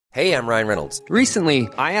Hey, I'm Ryan Reynolds. Recently,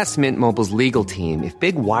 I asked Mint Mobile's legal team if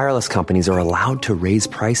big wireless companies are allowed to raise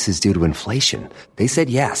prices due to inflation. They said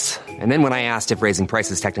yes. And then when I asked if raising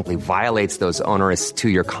prices technically violates those onerous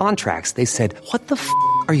two-year contracts, they said, "What the f***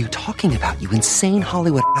 are you talking about, you insane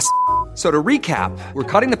Hollywood ass?" So to recap, we're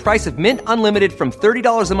cutting the price of Mint Unlimited from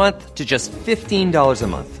 $30 a month to just $15 a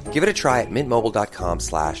month. Give it a try at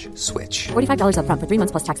mintmobile.com/switch. $45 up front for 3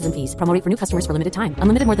 months plus taxes and fees. Promo rate for new customers for limited time.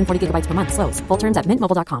 Unlimited more than 40 gigabytes per month. Slows full terms at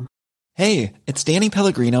mintmobile.com. Hey, it's Danny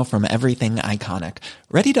Pellegrino from Everything Iconic.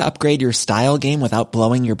 Ready to upgrade your style game without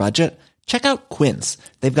blowing your budget? Check out Quince.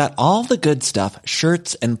 They've got all the good stuff,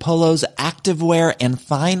 shirts and polos, activewear, and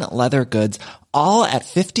fine leather goods, all at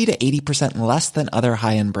 50 to 80% less than other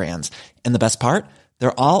high-end brands. And the best part?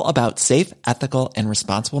 They're all about safe, ethical, and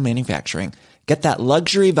responsible manufacturing. Get that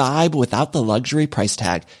luxury vibe without the luxury price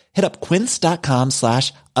tag. Hit up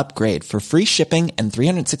quince.com/upgrade for free shipping and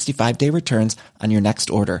 365-day returns on your next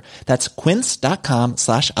order. That's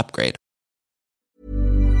quince.com/upgrade.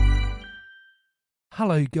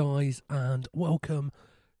 Hello guys, and welcome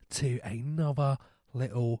to another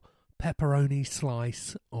little pepperoni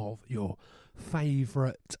slice of your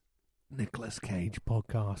favourite Nicolas Cage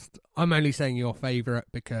podcast. I'm only saying your favourite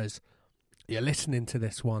because you're listening to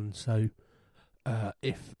this one, so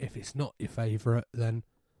if it's not your favourite, then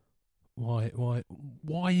why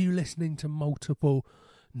are you listening to multiple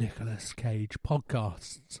Nicolas Cage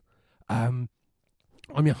podcasts? I'm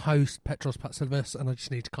your host, Petros Patsilivas, and I just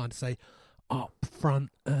need to kind of say up front,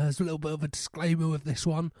 there's a little bit of a disclaimer with this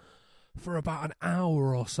one. For about an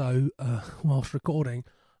hour or so whilst recording,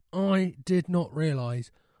 I did not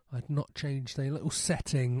realise I'd not changed a little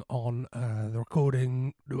setting on the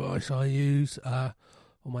recording device I use on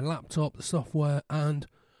my laptop, the software, and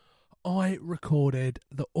I recorded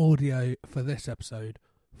the audio for this episode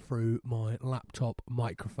through my laptop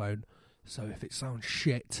microphone. So if it sounds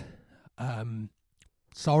shit,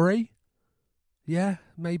 sorry. Yeah,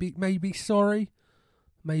 maybe sorry.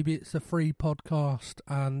 Maybe it's a free podcast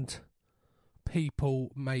and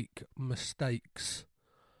people make mistakes.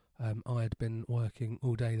 I had been working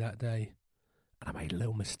all day that day and I made a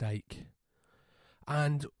little mistake.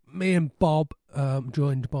 And me and Bob,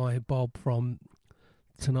 joined by Bob from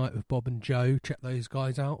Tonight with Bob and Joe. Check those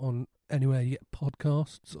guys out on anywhere you get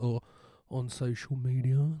podcasts or on social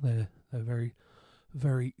media. They're very,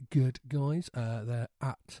 very good guys. They're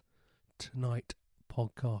at Tonight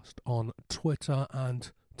Podcast on Twitter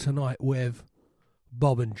and Tonight with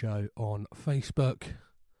Bob and Joe on Facebook.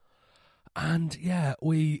 And yeah,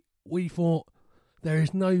 we thought there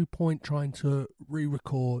is no point trying to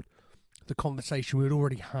re-record the conversation we'd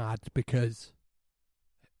already had because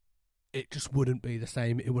it just wouldn't be the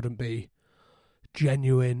same. It wouldn't be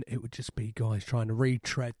genuine. It would just be guys trying to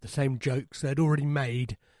retread the same jokes they'd already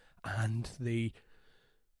made, and the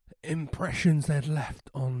impressions they'd left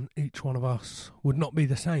on each one of us would not be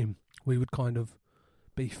the same. We would kind of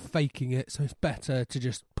be faking it, so it's better to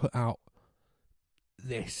just put out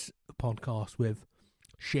this podcast with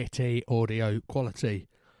shitty audio quality.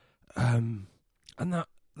 And that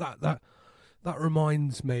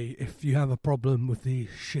reminds me, if you have a problem with the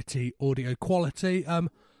shitty audio quality,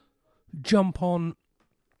 jump on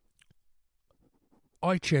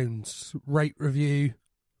iTunes, rate, review,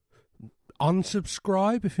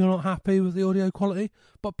 unsubscribe if you're not happy with the audio quality,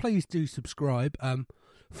 but please do subscribe.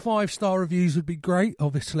 5-star reviews would be great.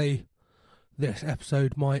 Obviously, this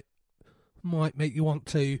episode might make you want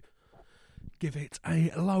to give it a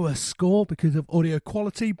lower score because of audio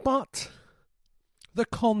quality, but the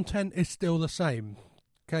content is still the same.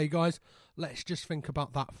 Okay, guys, let's just think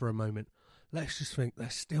about that for a moment. Let's just think they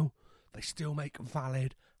still make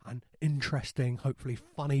valid and interesting, hopefully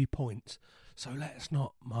funny points. So let's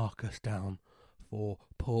not mark us down for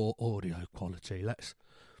poor audio quality. Let's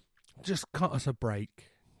just cut us a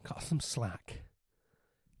break, cut us some slack,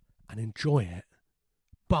 and enjoy it.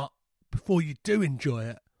 But before you do enjoy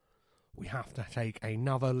it, we have to take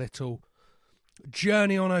another little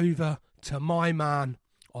journey on over to my man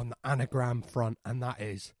on the anagram front, and that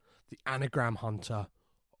is the Anagram Hunter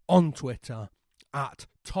on Twitter at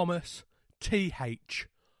Thomas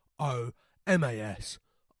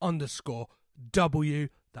THOMAS_W.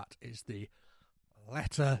 That is the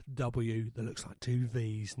letter W that looks like two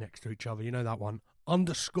V's next to each other. You know that one.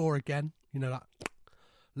 Underscore again. You know that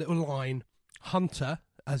little line. Hunter,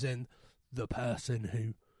 as in the person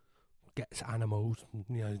who gets animals,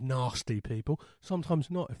 you know, nasty people.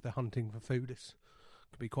 Sometimes not if they're hunting for food. It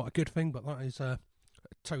could be quite a good thing, but that is a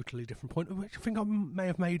totally different point, which I think I may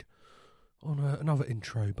have made on another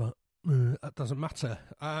intro, but that doesn't matter.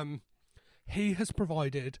 He has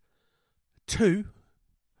provided two,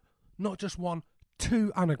 not just one,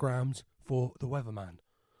 2 anagrams for the Weatherman.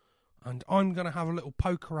 And I'm going to have a little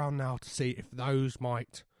poke around now to see if those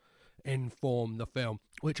might inform the film,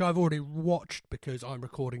 which I've already watched because I'm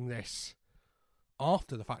recording this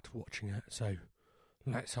after the fact of watching it. So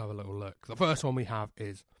let's have a little look. The first one we have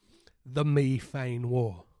is The Methane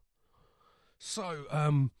War.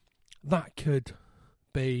 So that could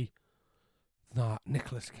be that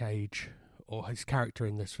Nicolas Cage, or his character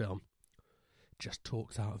in this film, just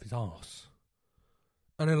talks out of his arse.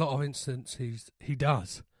 And in a lot of instances he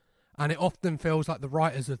does. And it often feels like the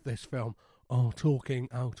writers of this film are talking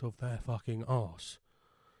out of their fucking arse.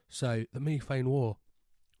 So, The Methane War.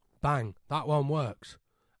 Bang. That one works.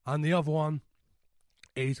 And the other one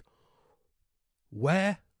is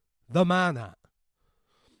Where the Man At?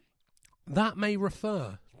 That may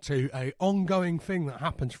refer to an ongoing thing that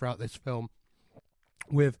happens throughout this film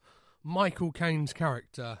with Michael Caine's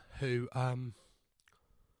character who,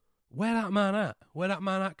 where that man at? Where that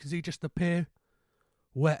man at? Because he just appear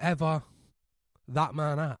wherever that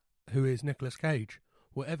man at, who is Nicolas Cage.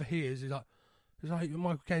 Wherever he is, he's like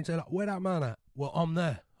Michael Caine said, like, where that man at? Well, I'm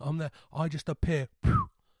there. I just appear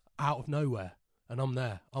out of nowhere, and I'm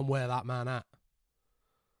there. I'm where that man at.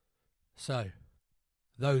 So,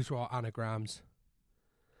 those were our anagrams,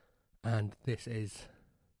 and this is,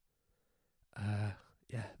 The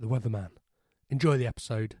Weatherman. Enjoy the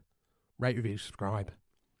episode. Rate, review, subscribe.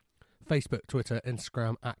 Facebook, Twitter,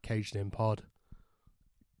 Instagram @CagedInPod.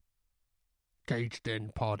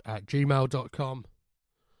 CagedInPod@gmail.com.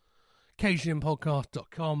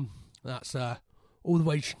 CagedInPodcast.com. That's all the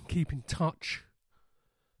ways you can keep in touch.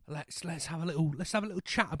 Let's have a little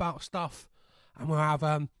chat about stuff, and we'll have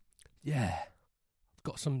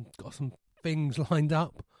got some things lined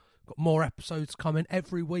up. Got more episodes coming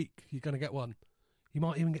every week. You're gonna get one. You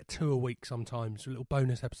might even get 2 a week sometimes, little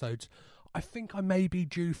bonus episodes. I think I may be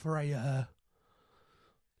due for a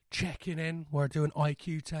checking in where I do an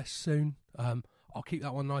IQ test soon. I'll keep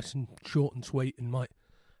that one nice and short and sweet, and might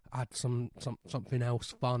add something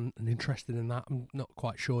else fun and interesting in that. I'm not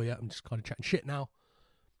quite sure yet. I'm just kind of chatting shit now.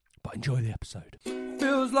 But enjoy the episode.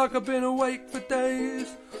 Feels like I've been awake for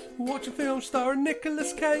days, watching films starring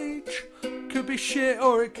Nicolas Cage. Could be shit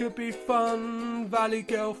or it could be fun. Valley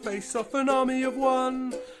Girl, Face Off, An Army of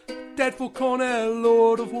One. Deadpool, Cornell,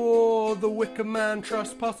 Lord of War, The Wicker Man,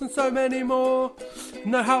 Trespass, and so many more.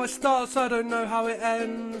 Know how it starts, I don't know how it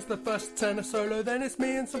ends. The first 10 are solo, then it's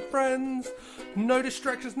me and some friends. No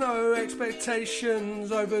distractions, no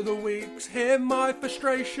expectations. Over the weeks, hear my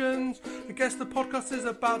frustrations. I guess the podcast is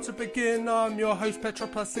about to begin. I'm your host, Petra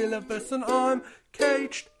Pasilivus, and I'm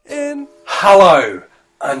caged in. Hello,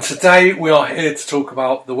 and today we are here to talk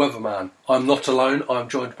about The Weatherman. I'm not alone, I'm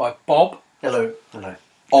joined by Bob. Hello.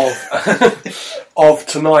 Of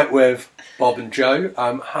Tonight with Bob and Joe.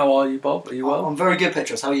 How are you, Bob? Are you well? I'm very good,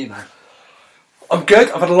 Petros. How are you, man? I'm good.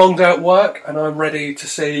 I've had a long day at work, and I'm ready to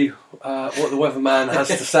see what the Weatherman has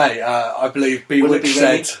to say. I believe Bewitched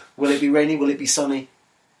said... Will it be rainy? Will it be sunny?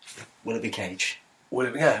 Will it be Cage? Will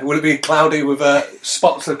it be cloudy with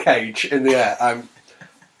spots of Cage in the air?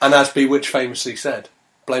 And as Bewitched famously said,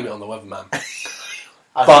 blame it on the Weatherman.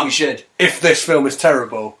 I think you should. If this film is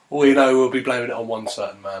terrible, we know we'll be blaming it on one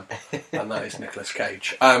certain man, and that is Nicolas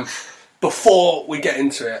Cage. Before we get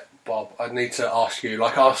into it, Bob, I need to ask you,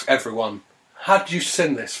 like I ask everyone, had you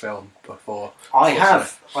seen this film before? I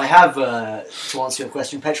have. To answer your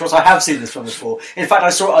question, Petros, I have seen this film before. In fact, I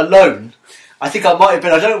saw it alone. I think I might have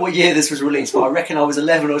been, I don't know what year this was released, but I reckon I was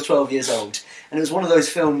 11 or 12 years old. And it was one of those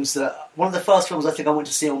films one of the first films I think I went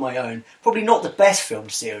to see on my own. Probably not the best film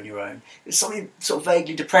to see on your own. It was something sort of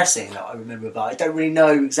vaguely depressing that I remember about it. I don't really know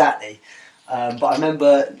exactly. But I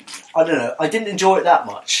remember, I don't know, I didn't enjoy it that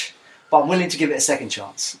much. But I'm willing to give it a second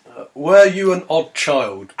chance. Were you an odd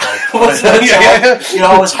child, Bob? You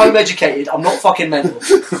know, I was home educated. I'm not fucking mental.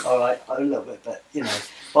 Alright, a little bit, but, you know.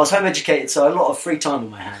 I was home educated, so I had a lot of free time on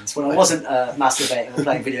my hands. When I wasn't masturbating or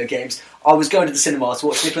playing video games, I was going to the cinema to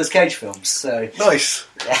watch Nicolas Cage films. So nice.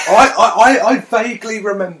 Yeah. I vaguely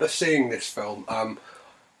remember seeing this film,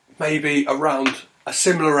 maybe around a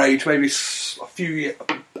similar age, maybe a few years,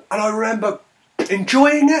 and I remember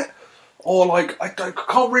enjoying it. Or like I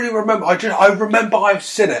can't really remember. I remember I've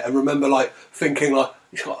seen it and remember like thinking like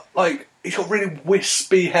he's got really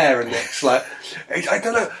wispy hair in this. Like I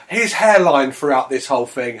don't know, his hairline throughout this whole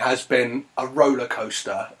thing has been a roller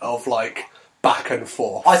coaster of like back and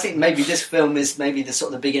forth. I think maybe this film is maybe the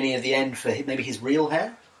sort of the beginning of the end for maybe his real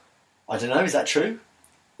hair. I don't know. Is that true?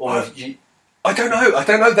 Or I don't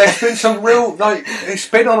know. There's been some real like it's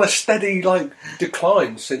been on a steady like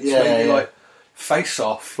decline since maybe like Face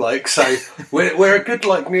Off. Like, so we're a good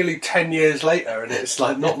like nearly 10 years later, and it's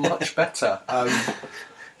like not much better.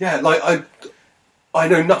 Yeah, like I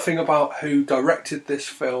know nothing about who directed this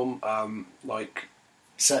film. Like,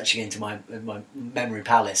 searching into my memory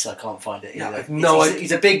palace, I can't find it. Yeah,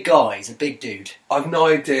 he's a big guy. He's a big dude. I've no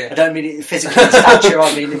idea. I don't mean it physically in stature.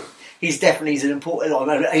 I mean he's an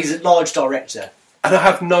important. He's a large director. And I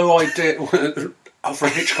have no idea.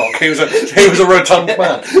 Alfred Hitchcock. He was a rotund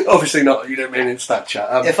man. Obviously not. You don't mean in stature.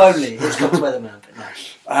 If only Hitchcock's weatherman,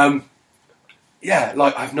 but no. Yeah,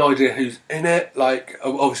 like I have no idea who's in it. Like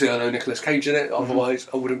obviously I know Nicolas Cage in it. Otherwise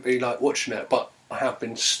I wouldn't be like watching it. But I have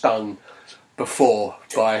been stung before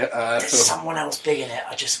by there's someone else big in it.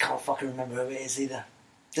 I just can't fucking remember who it is either.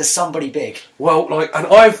 There's somebody big. Well, like, and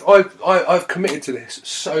I've committed to this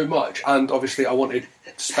so much, and obviously I wanted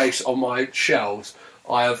space on my shelves.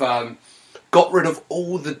 I have got rid of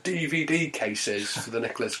all the DVD cases for the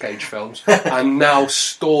Nicolas Cage films, and now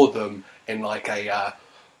store them in like a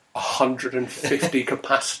 150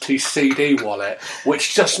 capacity CD wallet,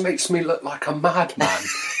 which just makes me look like a madman.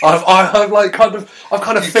 I've kind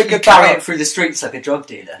of figured you carry it through the streets like a drug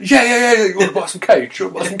dealer. Yeah. You want to buy some Cage? You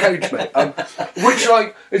want to buy some Cage, mate? Which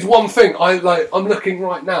like is one thing I'm looking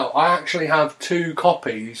right now. I actually have 2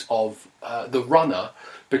 copies of The Runner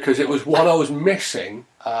because it was one I was missing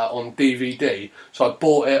on DVD, so I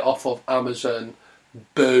bought it off of Amazon.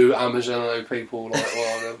 Boo, Amazon. I know people like,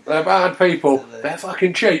 well, they're bad people. They're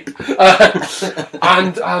fucking cheap.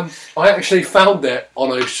 And I actually found it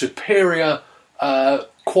on a superior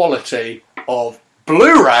quality of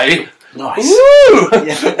Blu-ray. Nice. Woo!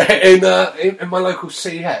 Yeah. In my local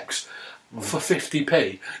CX for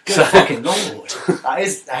 50p. Good fucking lord. That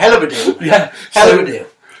is a hell of a deal. Yeah. Hell of a deal.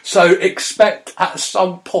 So expect at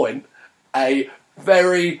some point a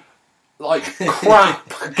very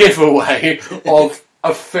crap giveaway of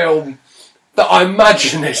a film that I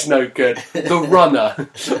imagine is no good. The Runner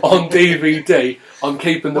on DVD. I'm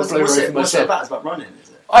keeping the Blu-ray for myself. What's it about? It's about running, is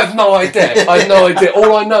it? I have no idea.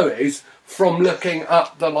 All I know is from looking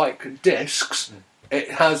at the discs,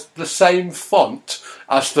 it has the same font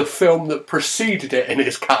as the film that preceded it in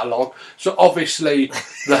its catalogue. So obviously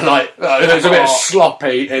they're it's a bit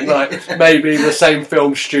sloppy in maybe the same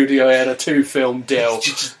film studio had a 2-film deal.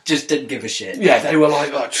 Just didn't give a shit. Yeah, they were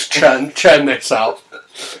like, just churn this out.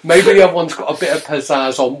 Maybe the other one's got a bit of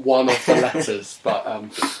pizzazz on one of the letters. But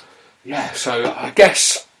yeah, so I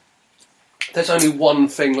guess there's only one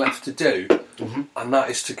thing left to do, and that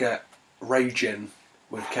is to get raging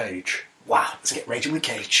with Cage. Wow, let's get raging with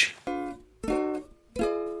Cage.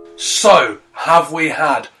 So, have we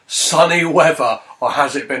had sunny weather, or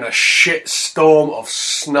has it been a shit storm of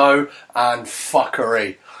snow and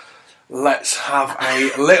fuckery? Let's have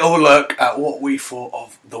a little look at what we thought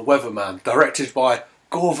of The Weatherman, directed by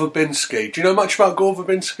Gore Verbinski. Do you know much about Gore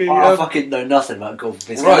Verbinski? I fucking know nothing about Gore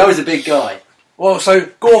Verbinski. Right. I know he's a big guy. Well, so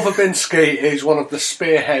Gore Verbinski is one of the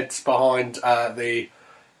spearheads behind the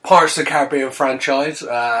Pirates of the Caribbean franchise,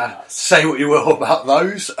 say what you will about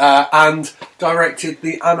those, and directed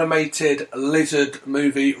the animated lizard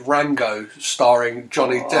movie Rango, starring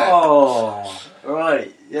Johnny Depp. Oh,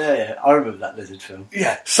 right, yeah, I remember that lizard film.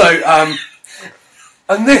 Yeah, so,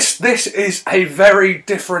 and this is a very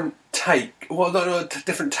different take, well, not a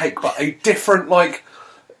different take, but a different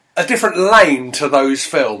lane to those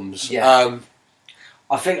films. Yeah.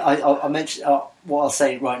 I think I mentioned what I'll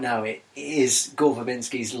say right now. It is Gore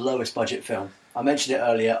Verbinski's lowest budget film. I mentioned it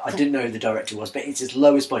earlier. I didn't know who the director was, but it's his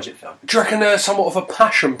lowest budget film. Do you reckon somewhat of a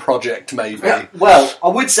passion project, maybe? Yeah, well, I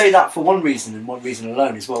would say that for one reason, and one reason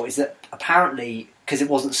alone as well, is that apparently because it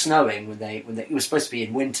wasn't snowing when it was supposed to be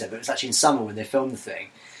in winter, but it was actually in summer when they filmed the thing.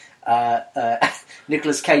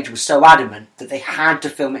 Nicolas Cage was so adamant that they had to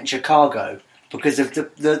film it in Chicago. Because of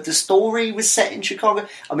the story was set in Chicago.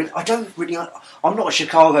 I mean, I'm not a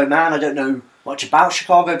Chicago man, I don't know much about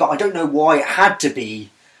Chicago, but I don't know why it had to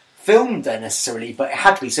be filmed there necessarily, but it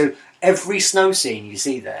had to be. So every snow scene you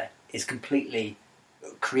see there is completely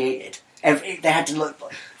created. They had to look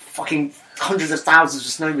like fucking hundreds of thousands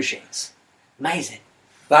of snow machines. Amazing.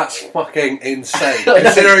 That's fucking insane.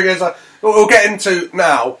 Considering it's we'll get into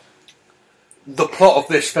now the plot of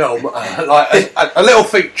this film, a little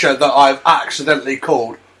feature that I've accidentally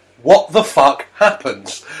called "What the fuck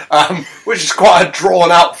happens," which is quite a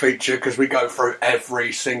drawn out feature because we go through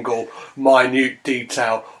every single minute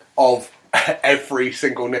detail of every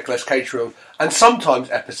single Nicolas Cage film, and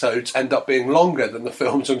sometimes episodes end up being longer than the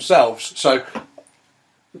films themselves. So,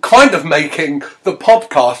 kind of making the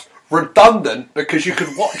podcast redundant because you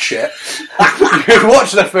could watch it. You could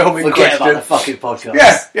watch the film in Forget question. about the fucking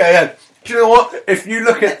podcast. Yeah. Do you know what? If you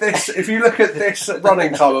look at this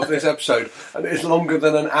running time of this episode, and it's longer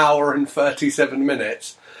than an hour and 37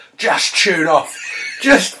 minutes, just tune off.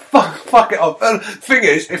 Just fuck it off. And the thing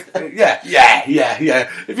is, if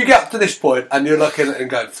you get up to this point and you're looking at it and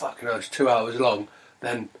going, fucking hell, it's 2 hours long,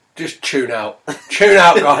 then just tune out. Tune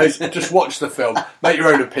out, guys. Just watch the film. Make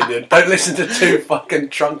your own opinion. Don't listen to two fucking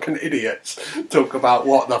drunken idiots talk about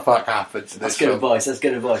what the fuck happens in this film. That's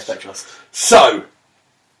good advice, Petros. So,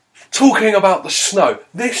 talking about the snow,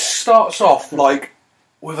 this starts off like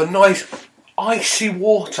with a nice icy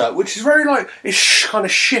water, which is very like, it's kind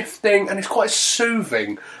of shifting and it's quite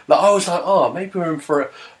soothing. Like, I was like, oh, maybe we're in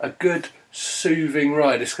for a good soothing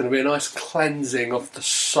ride. It's going to be a nice cleansing of the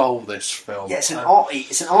soul, this film. Yeah, it's an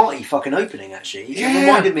arty fucking opening, actually. It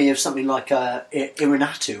reminded me of something like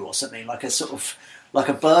Irinatu or something, like a sort of like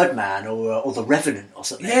a Birdman or The Revenant or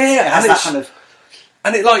something. Yeah, it has that kind of.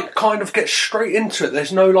 And it like kind of gets straight into it.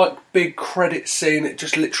 There's no like big credit scene. It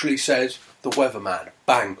just literally says The Weatherman.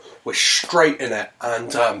 Bang, we're straight in it.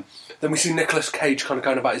 And then we see Nicolas Cage kind of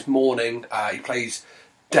going about his morning. He plays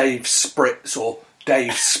Dave Spritzel,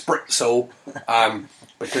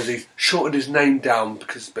 because he's shortened his name down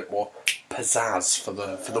because it's a bit more pizzazz for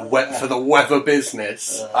the weather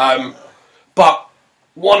business. But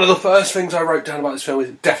one of the first things I wrote down about this film is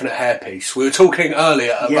a definite hairpiece. We were talking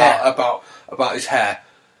earlier about his hair.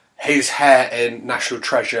 His hair in National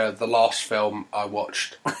Treasure, the last film I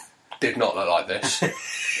watched, did not look like this.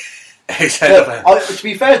 His hair. To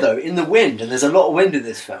be fair though, in the wind, and there's a lot of wind in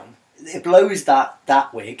this film, it blows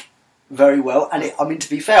that wig very well. And to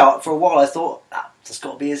be fair, for a while I thought that's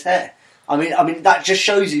got to be his hair. I mean that just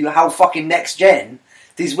shows you how fucking next gen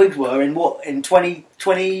these wigs were in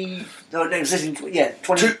 2020. No, it was in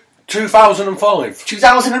 2005.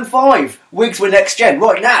 2005. Wigs were next gen.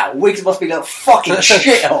 Right now, wigs must be like fucking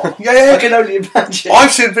shit on. Yeah. I can only imagine.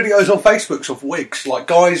 I've seen videos on Facebook of wigs, like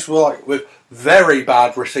guys were like with very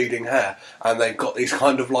bad receding hair, and they've got these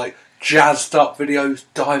kind of like jazzed up videos,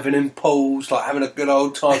 diving in pools, like having a good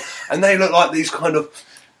old time, and they look like these kind of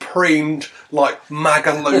preened, like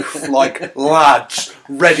Magaluf, like lads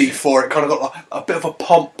ready for it. Kind of got like a bit of a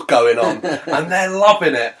pomp going on, and they're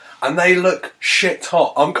loving it. And they look shit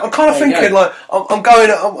hot. I'm kind of thinking like I'm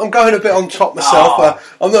going a bit on top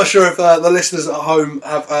myself. I'm not sure if the listeners at home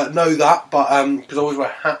have know that, but because I always wear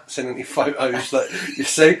hats in any photos that you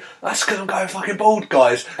see. That's because I'm going fucking bald,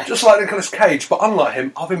 guys. Just like Nicolas Cage, but unlike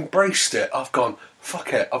him, I've embraced it. I've gone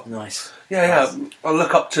fuck it. Nice. Yeah. I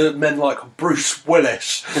look up to men like Bruce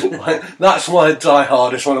Willis. Like, that's why Die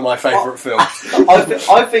Hard is one of my favourite films.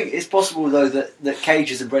 I think it's possible though that Cage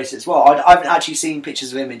has embraced it as well. I haven't actually seen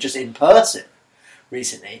pictures of him just in person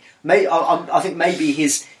recently. I think maybe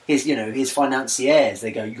his financiers,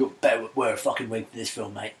 they go, you better wear a fucking wig for this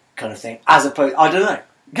film, mate, kind of thing. As opposed, I don't know.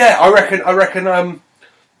 Yeah, I reckon.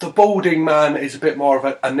 The balding man is a bit more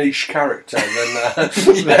of a niche character than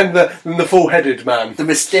the full-headed man. The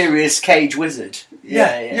mysterious Cage wizard.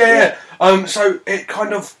 Yeah. So it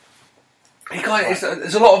kind of...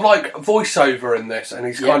 there's a lot of like voiceover in this, and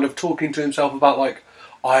he's kind of talking to himself about like,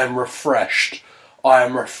 I am refreshed, I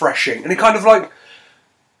am refreshing. And he kind of like...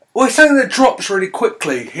 Well, it's something that drops really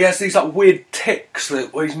quickly. He has these like weird tics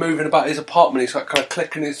where he's moving about his apartment. He's like kind of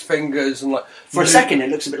clicking his fingers and like... For a second, it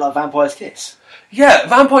looks a bit like Vampire's Kiss. Yeah,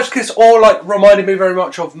 Vampire's Kiss, or like reminded me very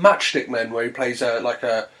much of Matchstick Men, where he plays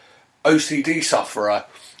a OCD sufferer,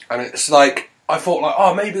 and it's like I thought like,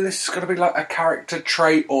 oh, maybe this is going to be like a character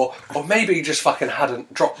trait, or maybe he just fucking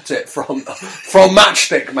hadn't dropped it from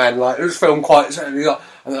Matchstick Men. Like it was filmed quite, and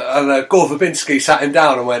Gore Verbinski sat him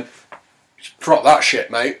down and went, "Drop that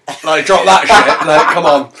shit, mate! Like drop that shit! Like come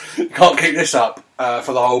on, you can't keep this up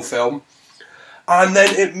for the whole film." And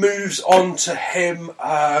then it moves on to him.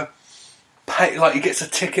 Like he gets a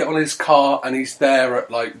ticket on his car and he's there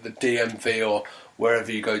at like the DMV or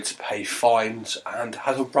wherever you go to pay fines, and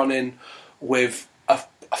has a run-in with a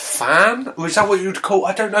fan? Is that what you'd call?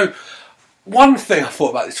 I don't know. One thing I thought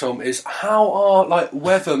about this film is how are like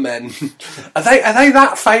weathermen? Are they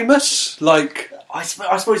that famous? Like I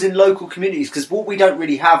suppose in local communities, because what we don't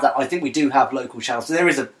really have that. I think we do have local channels. So there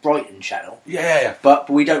is a Brighton channel. Yeah. But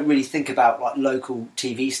we don't really think about like local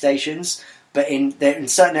TV stations. But in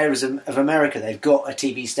certain areas of America, they've got a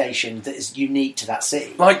TV station that is unique to that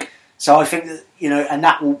city. So I think that and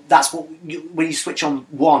that's what when you switch on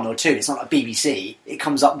 1 or 2, it's not like BBC. It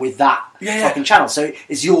comes up with that fucking channel. So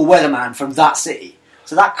it's your weatherman from that city.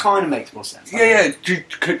 So that kind of makes more sense. Yeah.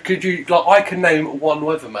 Could you like? I can name one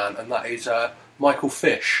weatherman, and that is Michael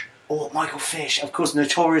Fish. Oh, Michael Fish, of course,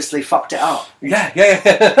 notoriously fucked it up. Yeah.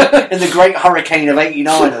 In the Great Hurricane of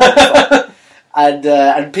 '89.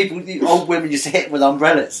 And people, old women used to hit him with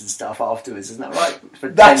umbrellas and stuff afterwards. Isn't that right? For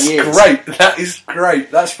That's 10 years. great. That is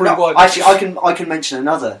great. That's pretty No, good. actually, I can mention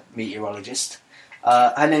another meteorologist.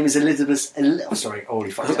 Her name is Elizabeth. Sorry,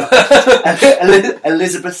 already fucked up.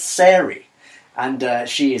 Elizabeth Sari, and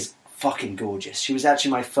she is fucking gorgeous. She was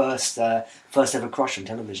actually my first ever crush on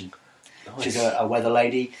television. Nice. She's a weather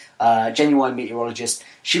lady, genuine meteorologist.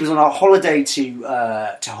 She was on a holiday to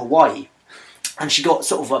Hawaii, and she got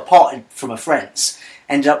sort of parted from her friends.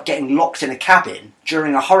 Ended up getting locked in a cabin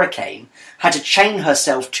during a hurricane. Had to chain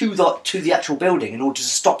herself to the actual building in order to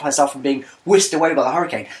stop herself from being whisked away by the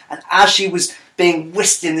hurricane. And as she was being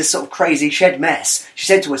whisked in this sort of crazy shed mess, she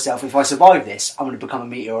said to herself, if I survive this, I'm going to become a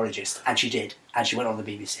meteorologist. And she did. And she went on the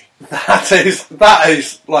BBC. That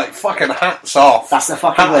is like fucking hats off. That's the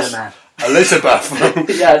fucking weatherman. Elizabeth.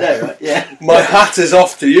 Yeah, I know, right? Yeah. My hat is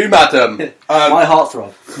off to you, madam. My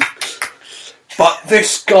heartthrob. But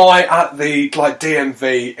this guy at the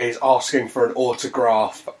DMV is asking for an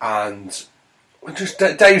autograph, and just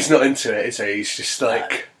Dave's not into it, is he? He's just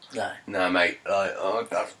like, no, mate. I'm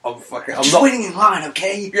just not waiting in line,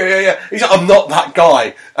 okay? Yeah. He's like, I'm not that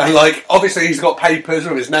guy, and obviously he's got papers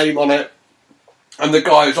with his name on it, and the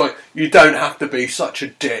guy is like, you don't have to be such a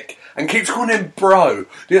dick. And keeps calling him bro.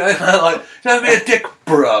 You know, you don't have to be a dick,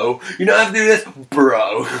 bro. You don't have to do this,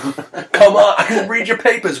 bro. Come on, I can read your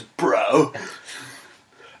papers, bro.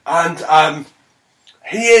 And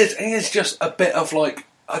he is just a bit of I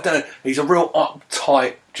don't know. He's a real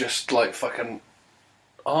uptight, just fucking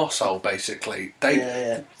arsehole, basically.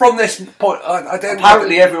 From this point, I don't.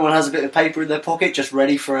 Apparently, everyone has a bit of paper in their pocket, just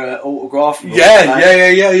ready for an autograph. Yeah.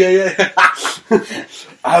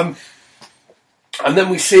 And then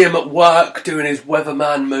we see him at work doing his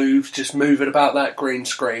weatherman moves, just moving about that green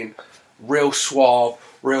screen. Real suave,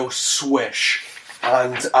 real swish.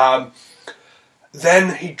 And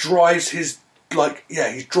then he drives his,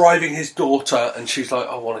 he's driving his daughter, and she's like,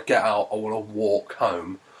 I want to get out, I want to walk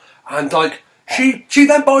home. And, she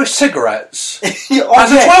then buys cigarettes as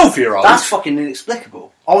a 12-year-old. That's fucking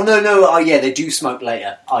inexplicable. Oh, no, they do smoke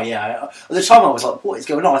later. Oh, yeah. At the time I was like, what is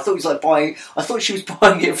going on? I thought she was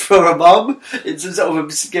buying it for her mum. It's some sort of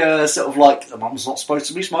obscure, the mum's not supposed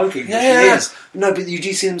to be smoking. Yeah. She is. No, but you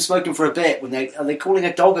do see them smoking for a bit. Are they calling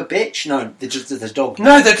a dog a bitch? No, they're just the dog.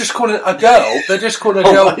 No, they're just calling a girl. They're just calling a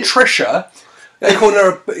girl Trisha. They're calling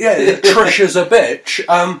her Trisha's a bitch.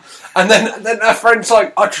 And then her friend's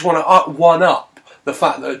like, I just want to one-up the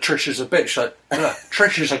fact that Trisha's a bitch.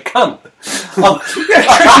 Trisha's a cunt.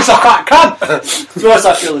 Trisha's a fat cunt. To us,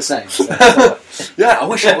 I feel the same. Yeah, I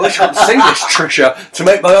wish I'd seen this Trisha to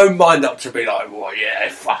make my own mind up to be like, well, yeah,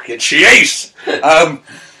 fucking she is.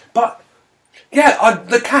 But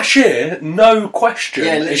the cashier, no question.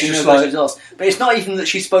 Yeah, literally it's just but it's not even that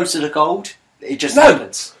she's supposed to look old. It just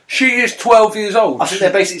happens. She is 12 years old. I think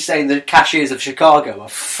they're basically saying the cashiers of Chicago are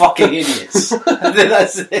fucking idiots.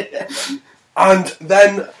 That's it. And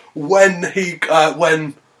then when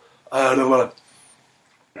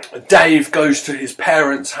Dave goes to his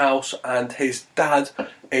parents' house and his dad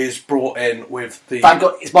is brought in with the... Thank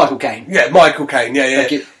God, it's Michael Caine. Yeah, Michael Caine, yeah.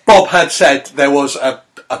 Bob had said there was a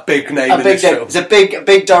big name in this film. It's a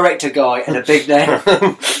big director guy and a big name.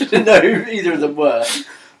 I didn't know who either of them were.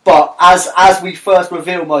 But as we first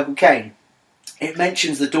reveal Michael Caine, it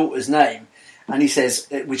mentions the daughter's name, and he says,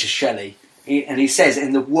 which is Shelley, and he says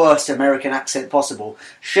in the worst American accent possible,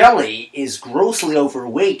 Shelley is grossly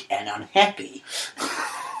overweight and unhappy.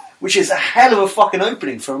 Which is a hell of a fucking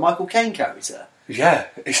opening for a Michael Caine character. Yeah,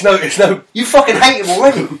 it's no. You fucking hate him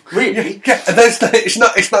already, really. Yeah, and it's no.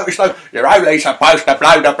 You're only supposed to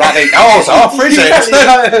blow the bloody doors off, is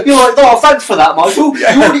it? You're like, oh, thanks for that, Michael.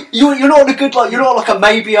 Yeah. You're not a good you're not like a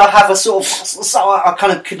maybe. I have a sort of. I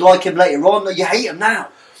kind of could like him later on. You hate him now.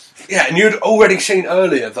 Yeah, and you'd already seen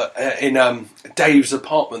earlier that in Dave's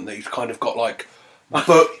apartment that he's kind of got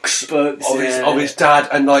books of his dad,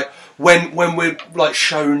 and when we're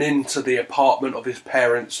shown into the apartment of his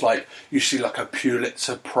parents, you see a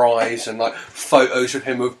Pulitzer Prize and photos of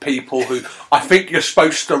him with people who I think you're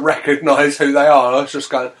supposed to recognise who they are. And I was just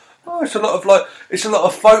going, oh, it's a lot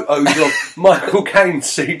of photos of Michael Caine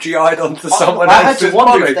CGI'd onto someone else's body. I had to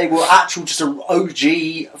wonder if they were actual just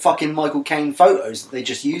OG fucking Michael Caine photos that they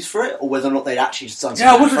just used for it, or whether or not they'd actually just done something.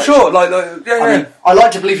 Yeah, I wasn't sure. I mean, I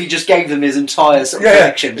like to believe he just gave them his entire sort of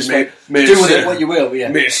collection. Just do with it what you will. Yeah.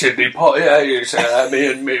 Me and Sidney Potter, me and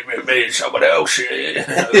someone else.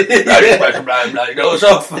 Bloody goes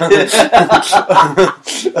off. What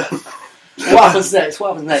happens next,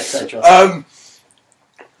 Petros?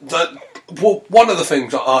 One of the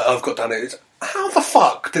things I've got down here is, how the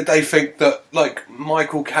fuck did they think that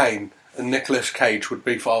Michael Caine and Nicolas Cage would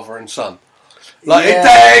be father and son? Like,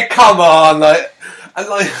 Yeah. come on, like, and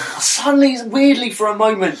like. Suddenly, weirdly, for a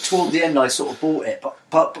moment toward the end, I sort of bought it,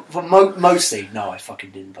 but mostly, no, I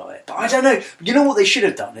fucking didn't buy it. But I don't know. You know what they should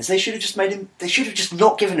have done is they should have just made him. They should have just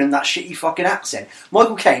not given him that shitty fucking accent.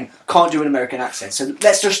 Michael Caine can't do an American accent, so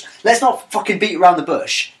let's not fucking beat around the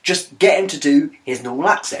bush. Just get him to do his normal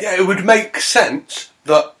accent. Yeah, it would make sense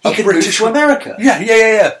that he could move to America.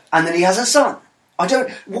 Yeah. And then he has a son. I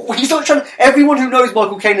don't. He's not trying. Everyone who knows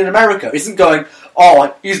Michael Caine in America isn't going,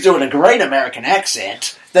 "Oh, he's doing a great American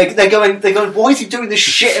accent." They're going. Why is he doing this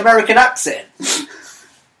shit American accent?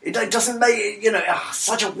 It doesn't make it,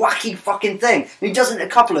 such a wacky fucking thing. And he does it in a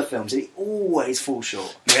couple of films, and he always falls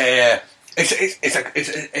short. Yeah.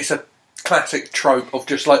 It's a classic trope of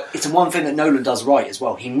just like. It's the one thing that Nolan does right as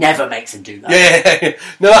well. He never makes him do that. Yeah.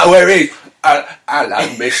 No matter where he is. Hello,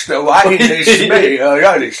 Mr. Wayne, it's me. You're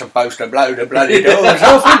only supposed to blow the bloody doors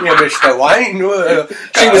off, aren't you, Mr. Wayne?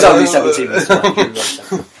 She was only 17 as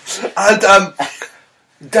well. And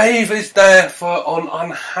Dave is there on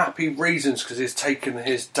unhappy reasons because he's taken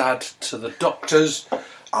his dad to the doctors.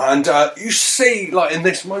 And you see, like, in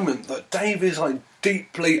this moment that Dave is, like,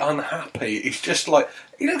 deeply unhappy. He's just, like,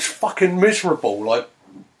 he looks fucking miserable, like,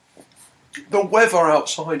 the weather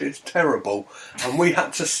outside is terrible, and we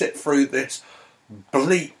had to sit through this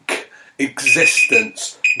bleak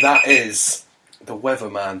existence that is the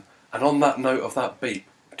weatherman. And on that note of that beat,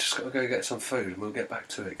 we just got to go get some food, and we'll get back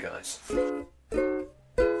to it, guys.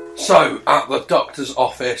 So, at the doctor's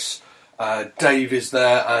office, Dave is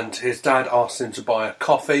there, and his dad asks him to buy a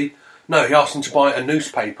coffee. No, he asks him to buy a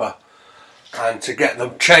newspaper. And to get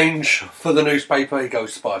them change for the newspaper, he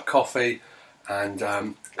goes to buy a coffee. And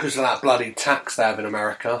because of that bloody tax they have in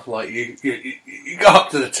America, like you go up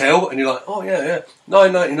to the till and you're like, oh yeah,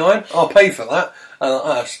 $9.99, I'll pay for that.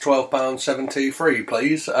 That's £12.73,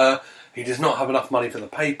 please. He does not have enough money for the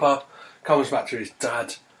paper. Comes back to his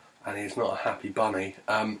dad, and he's not a happy bunny.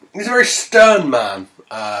 He's a very stern man.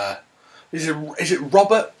 Is it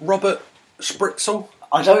Robert Spritzel?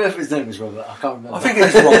 I don't know if his name is Robert. I can't remember. I think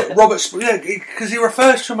it is Robert. Robert, yeah, because he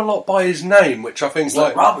refers to him a lot by his name, which I think It's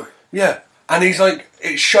like Robert. Yeah. And he's like,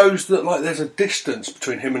 it shows that like there's a distance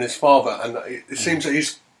between him and his father, and it seems that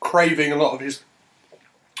he's craving a lot of his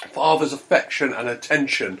father's affection and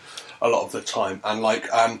attention a lot of the time. And like,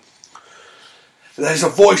 there's a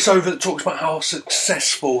voiceover that talks about how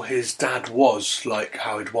successful his dad was, like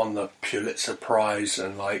how he'd won the Pulitzer Prize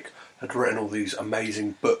and like had written all these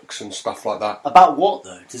amazing books and stuff like that. About what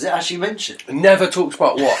though? Does it actually mention? Never talks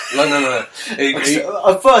about what. No.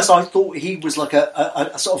 At first, I thought he was like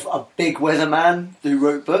a sort of a big weatherman who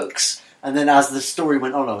wrote books, and then as the story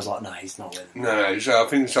went on, I was like, no, he's not weatherman. No. So I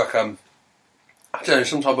think it's like I don't know,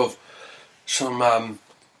 some type of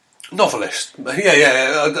novelist.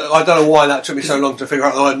 Yeah. I don't know why that took me so long to figure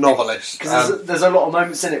out the word novelist. Because there's a lot of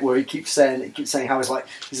moments in it where he keeps saying how he's like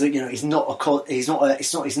he's not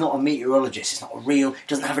a meteorologist. He's not a real. He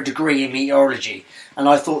doesn't have a degree in meteorology. And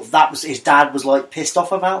I thought that was his dad was like pissed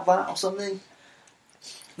off about that or something.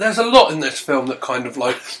 There's a lot in this film that kind of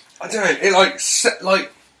like I don't know. It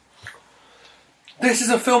like this is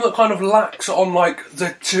a film that kind of lacks on like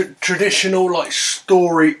the traditional like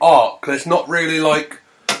story arc. There's not really like.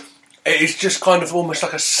 It's just kind of almost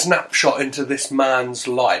like a snapshot into this man's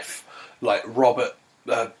life, like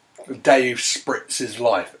Dave Spritz's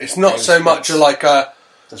life. It's not Dave so Spritz. much like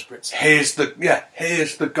here's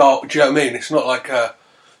the goal. Do you know what I mean? It's not like a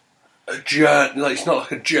journey. Like it's not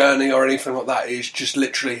like a journey or anything like that. It's just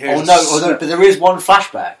literally here's. But there is one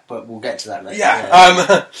flashback, but we'll get to that later.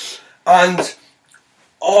 Yeah. And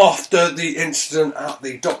after the incident at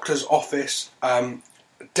the doctor's office,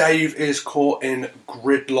 Dave is caught in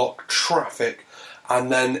gridlock traffic, and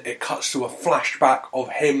then it cuts to a flashback of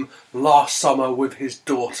him last summer with his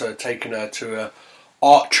daughter, taking her to a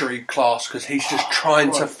archery class because he's just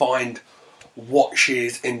trying to find what she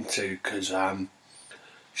is into because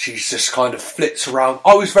she's just kind of flits around.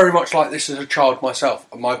 I was very much like this as a child myself,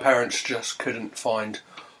 and my parents just couldn't find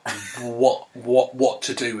what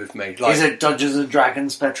to do with me. Like, is it Dungeons and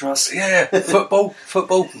Dragons, Petros? Yeah, football.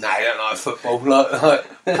 No, I don't like football.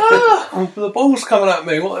 The ball's coming at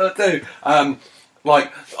me. What did I do? I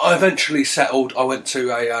eventually settled. I went to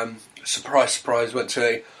a surprise. Went to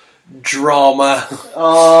a drama,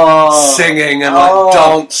 singing and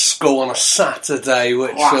dance school on a Saturday,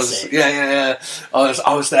 which Classic. was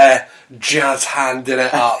I was there, jazz handing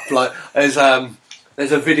it up. Like there's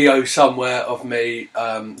a video somewhere of me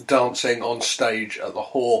dancing on stage at the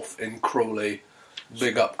Horth in Crawley.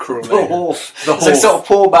 Big up Crawley. The Horth. The So Horth. sort of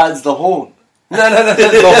poor man's the Horn. No. The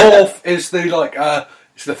Horth is the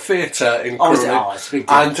It's the theatre in Oh, is it? Crawley. Oh, it's a big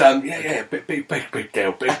deal. And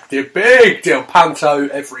big deal. Panto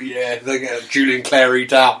every year. They get Julian Clary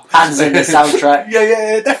down. Hands in the soundtrack.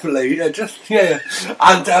 Yeah, definitely. Yeah.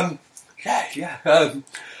 And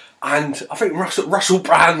and I think Russell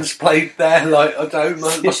Brand's played there. Like, I don't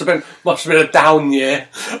know, must have been a down year.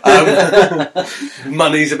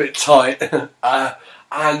 Money's a bit tight.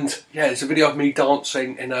 And yeah, it's a video of me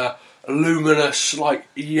dancing in a luminous, like,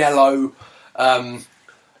 yellow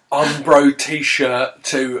Umbro t-shirt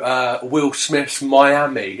to Will Smith's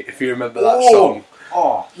Miami, if you remember that song.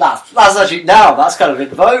 Oh, that's actually, now that's kind of in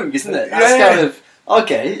vogue, isn't it? That's kind of,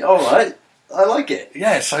 okay, alright, I like it.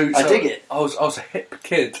 Yeah, so I dig it. I was a hip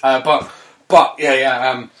kid, but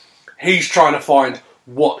he's trying to find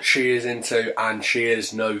what she is into, and she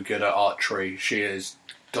is no good at archery. She is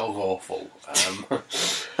dog awful.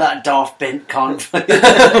 That daft bint can't.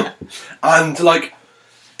 And like,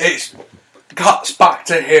 it cuts back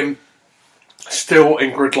to him still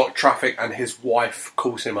in gridlock traffic, and his wife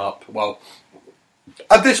calls him up. Well,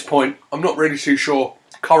 at this point, I'm not really too sure.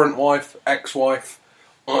 Current wife, ex-wife,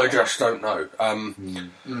 I just don't know.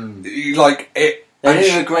 Like it. They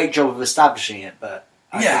do a great job of establishing it, but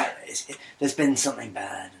Yeah. there's been something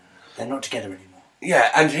bad. They're not together anymore. Yeah,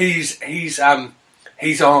 and he's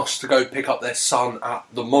asked to go pick up their son at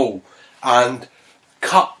the mall, and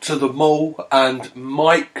cut to the mall, and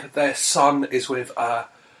Mike, their son, is with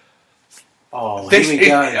Oh, this here we is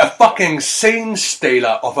go. a fucking scene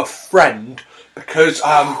stealer of a friend, because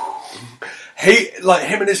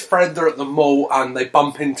him and his friend are at the mall, and they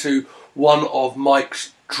bump into one of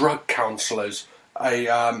Mike's drug counsellors,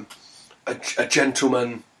 a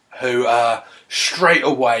gentleman who straight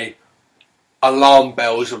away alarm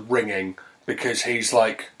bells are ringing, because he's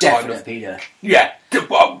like Definite Peter. Yeah,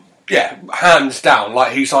 hands down.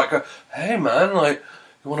 Like, he's like, hey man, like,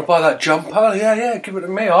 you want to buy that jumper? Yeah, give it to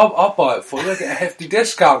me. I'll buy it for you. I get a hefty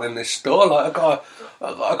discount in this store. Like, I got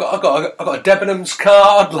a Debenhams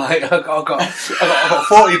card. Like, I got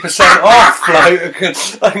 40% off. Like,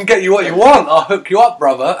 I can get you what you want. I'll hook you up,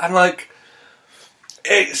 brother. And like,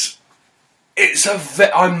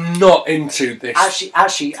 I'm not into this.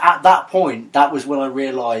 Actually, at that point, that was when I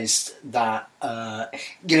realised that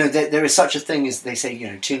there is such a thing as they say,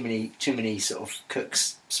 too many sort of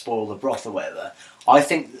cooks spoil the broth or whatever. I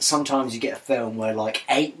think that sometimes you get a film where like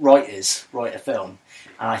 8 writers write a film,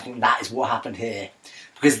 and I think that is what happened here,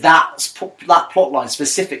 because that plot line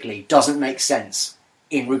specifically doesn't make sense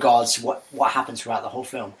in regards to what happens throughout the whole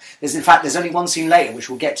film. There's only one scene later, which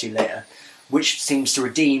we'll get to later, which seems to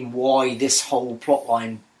redeem why this whole plot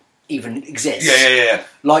line even exists. Yeah.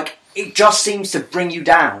 Like, it just seems to bring you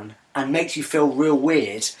down and makes you feel real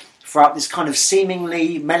weird throughout this kind of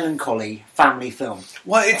seemingly melancholy family film.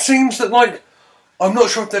 Well, it seems that, like, I'm not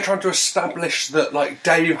sure if they're trying to establish that, like,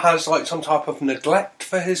 Dave has, like, some type of neglect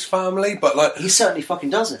for his family, but, like... He certainly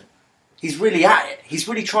fucking doesn't. He's really at it. He's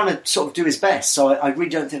really trying to sort of do his best, so I really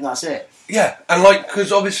don't think that's it. Yeah, and, like,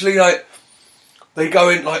 because obviously, like, they go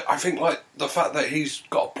in, like, I think, like, the fact that he's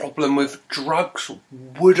got a problem with drugs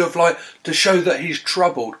would have, like, to show that he's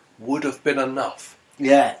troubled, would have been enough.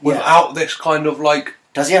 Yeah. Without this kind of, like...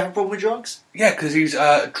 Does he have a problem with drugs? Yeah, because he's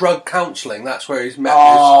drug counselling. That's where he's met.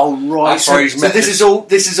 Oh, right. That's where he's met. This is all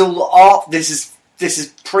art. This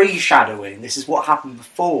is pre-shadowing. This is what happened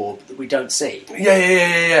before that we don't see.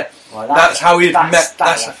 Yeah. Right, that's how he'd met.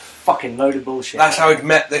 That's a fucking load of bullshit. That's how he'd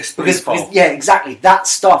met this because yeah, exactly. That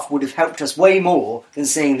stuff would have helped us way more than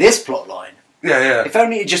seeing this plot line. Yeah. If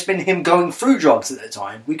only it had just been him going through drugs at the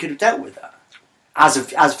time, we could have dealt with that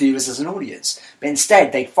as viewers, as an audience. But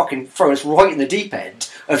instead, they fucking throw us right in the deep end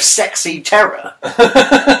of sexy terror.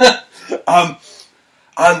 But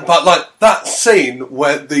like that scene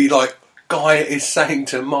where the like guy is saying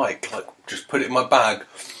to Mike, like, just put it in my bag,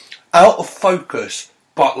 out of focus,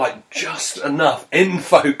 but like just enough in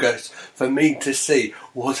focus for me to see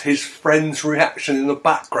was his friend's reaction in the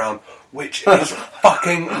background, which is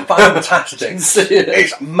fucking fantastic.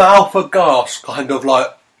 It's mouth aghast, kind of like.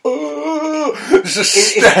 Is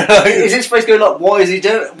his face going like, why is he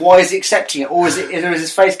doing it? Why is he accepting it? Or is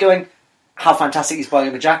his face going, how fantastic he's buying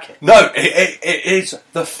him a jacket? No, it is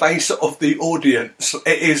the face of the audience.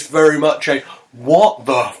 It is very much a, what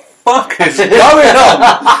the fuck is going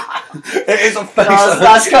on? It is a face.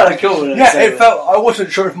 That's kind of cool. Yeah, it felt. I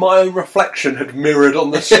wasn't sure if my own reflection had mirrored on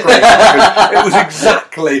the screen. It was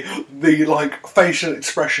exactly the like facial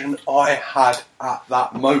expression I had at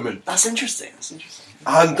that moment. That's interesting.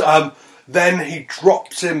 And then he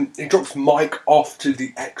drops Mike off to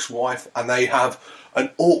the ex-wife, and they have an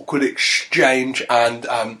awkward exchange, and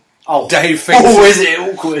Dave thinks... Oh, is it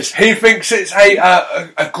awkward? He thinks it's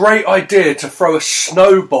a great idea to throw a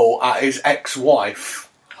snowball at his ex-wife.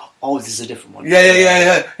 Oh, this is a different one.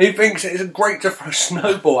 Yeah. He thinks it's great to throw a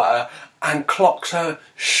snowball at her and clocks her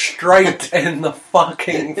straight in the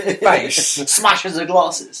fucking face. Smashes her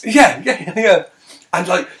glasses. Yeah. And,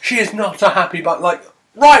 like, she is not a happy, but, like,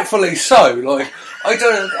 rightfully so. Like, I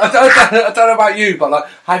don't know about you, but, like,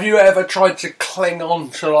 have you ever tried to cling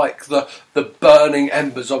on to, like, the burning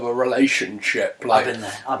embers of a relationship? Like,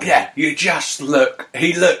 I've been there. You just look.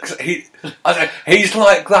 He's like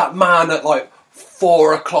that man at, like,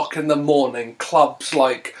 4 o'clock in the morning, clubs,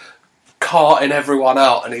 like, carting everyone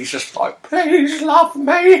out, and he's just like, please love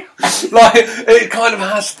me. Like, it kind of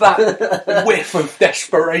has that whiff of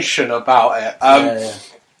desperation about it.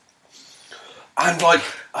 And, like,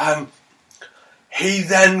 he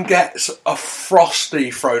then gets a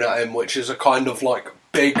Frosty thrown at him, which is a kind of, like,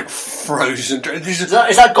 big frozen drink. Is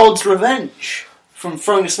that God's revenge from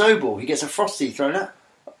throwing a snowball? He gets a Frosty thrown at.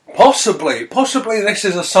 Possibly this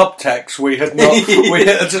is a subtext we had not.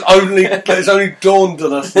 It's only dawned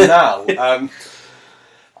on us now.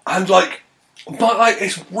 And like, but like,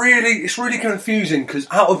 it's really confusing because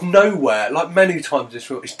out of nowhere, like many times this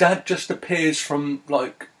film, his dad just appears from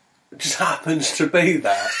like, just happens to be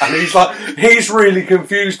there, and he's really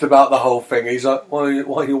confused about the whole thing. He's like, why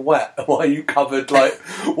are you wet? Why are you covered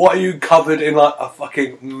in like a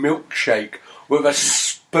fucking milkshake with a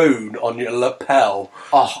spoon on your lapel?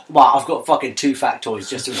 Oh, well, I've got fucking 2 factoids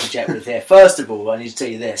just to interject with here. First of all, I need to tell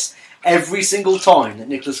you this. Every single time that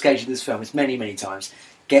Nicolas Cage in this film, it's many, many times,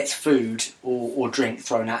 gets food or drink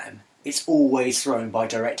thrown at him, it's always thrown by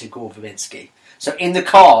director Gore Verbinski. So in the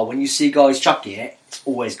car, when you see guys chucking it, it's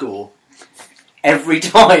always gore. Every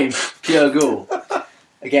time, pure gore.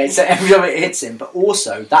 Okay, so every time it hits him, but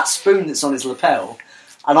also that spoon that's on his lapel,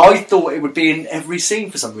 and I thought it would be in every scene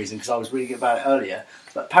for some reason because I was reading about it earlier.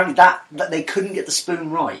 But apparently that they couldn't get the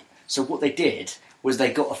spoon right. So what they did was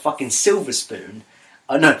they got a fucking silver spoon.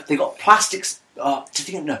 They got plastic. They got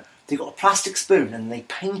a plastic spoon and they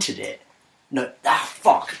painted it.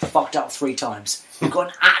 Fucked up 3 times. They got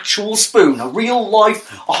an actual spoon, a real life,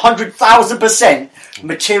 100,000%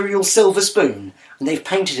 material silver spoon, and they've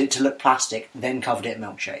painted it to look plastic, then covered it in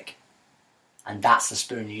milkshake. And that's the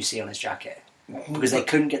spoon you see on his jacket. Because they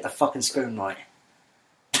couldn't get the fucking spoon right.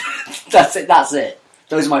 That's it.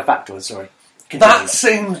 Those are my factoids, sorry. Continue. That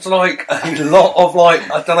seems like a lot of,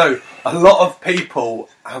 like, I don't know, a lot of people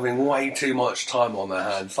having way too much time on their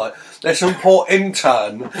hands. Like, there's some poor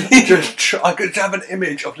intern, I could have an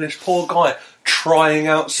image of this poor guy trying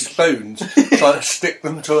out spoons, trying to stick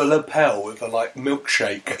them to a lapel with a, like,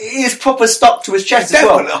 milkshake. He is proper stuck to his chest as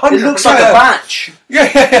well. It looks like a batch. Yeah.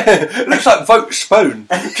 It looks like Vote Spoon.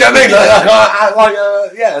 Do you know what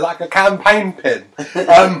I mean? Like a campaign pin.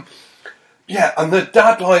 And the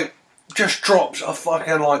dad, like, just drops a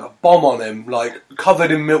fucking, like, a bomb on him, like,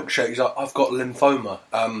 covered in milkshake. He's like, I've got lymphoma.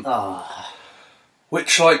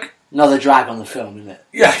 Which, like... Another drag on the film, isn't it?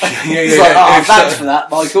 Yeah. He's like, thanks for that,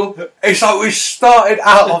 Michael. It's like we started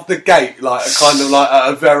out of the gate, like, a kind of, like,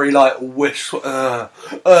 a very, like,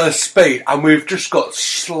 speed, and we've just got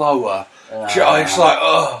slower. It's like,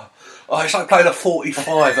 it's like playing a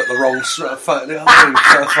 45 at the wrong...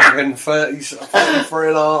 fucking 33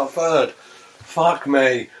 and a half third. Fuck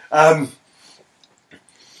me. My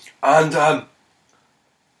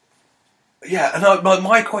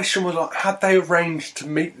question was like, had they arranged to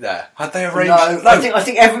meet there? Had they arranged? No. I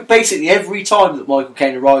think every time that Michael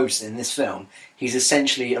Caine arrives in this film, he's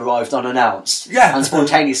essentially arrived unannounced, and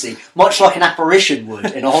spontaneously, much like an apparition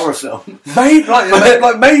would in a horror film. Maybe,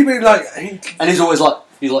 and he's always like,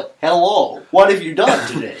 hello, what have you done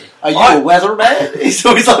today? Are you a weatherman? He's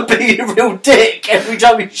always like being a real dick every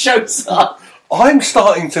time he shows up. I'm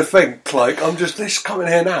starting to think, like, this coming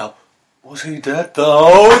here now. Was he dead the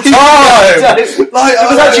whole time? It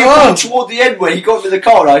was actually toward the end where he got into the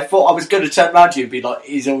car and I thought I was going to turn around to you and be like,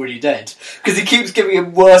 he's already dead. Because he keeps giving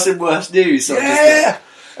him worse and worse news. So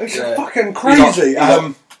it's fucking crazy.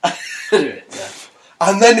 And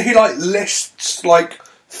then he, like, lists, like,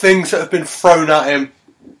 things that have been thrown at him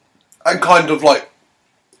and kind of, like,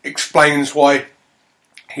 explains why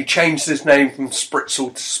he changed his name from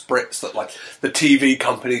Spritzel to Spritz, that, like, the TV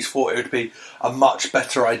companies thought it would be a much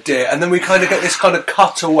better idea. And then we kind of get this kind of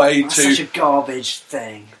cutaway to... such a garbage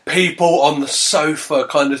thing. People on the sofa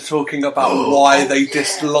kind of talking about why they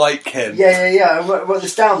dislike him. Yeah. I wrote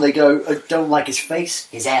this down. They go, don't like his face,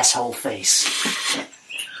 his asshole face.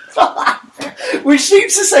 Which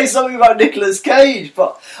seems to say something about Nicolas Cage,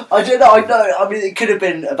 but I don't know. I mean, it could have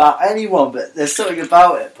been about anyone, but there's something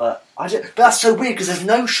about it. But but that's so weird because there's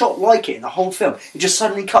no shot like it in the whole film. It just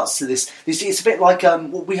suddenly cuts to this. It's a bit like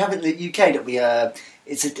what we have in the UK that we.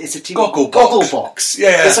 It's a TV Goggle box.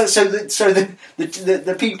 Yeah. So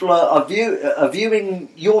the people are viewing.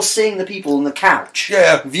 You're seeing the people on the couch.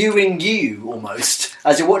 Yeah. Viewing you almost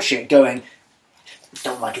as you're watching it, going,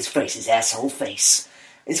 "Don't like his face, his asshole face."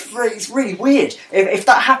 It's really weird. If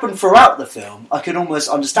that happened throughout the film, I could almost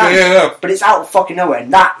understand it. But it's out of fucking nowhere,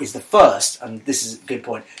 and that is the first. And this is a good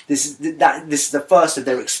point. This is the first of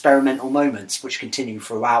their experimental moments, which continue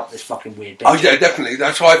throughout this fucking weird bit. Oh yeah, definitely.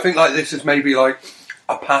 That's why I think like this is maybe like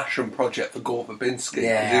a passion project for Gore Verbinski.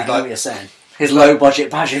 Yeah, I know what you're saying. His low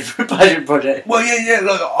budget passion project. Well, yeah.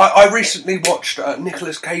 Look, I recently watched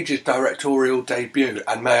Nicolas Cage's directorial debut,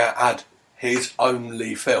 and may I add, his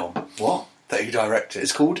only film. What? That he directed.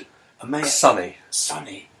 It's called Sunny.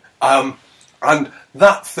 Sunny. And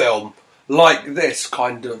that film, like this,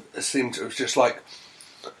 kind of seemed to. It was just like.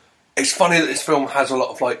 It's funny that this film has a lot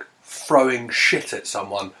of like throwing shit at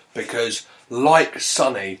someone because, like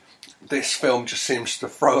Sunny, this film just seems to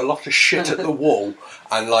throw a lot of shit at the wall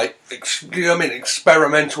and like, you know what I mean,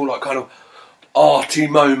 experimental like kind of arty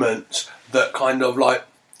moments that kind of like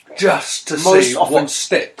just to see what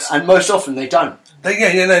sticks. And most often they don't. No.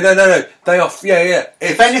 They are, yeah.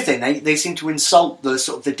 If anything, they seem to insult the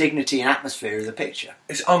sort of the dignity and atmosphere of the picture.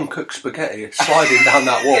 It's uncooked spaghetti. It's sliding down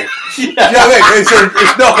that wall. Yeah. You know what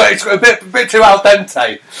I mean? It's a bit too al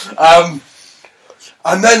dente.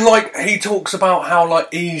 And then like he talks about how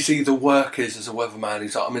like easy the work is as a weatherman.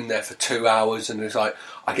 He's like, I'm in there for 2 hours, and he's like,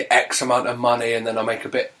 I get X amount of money, and then I make a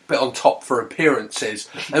bit on top for appearances.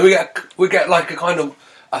 And we get like a kind of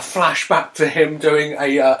a flashback to him doing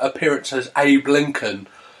a appearance as Abe Lincoln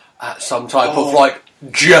at some type of like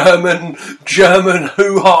German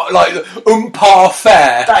hoo-ha, like Umpar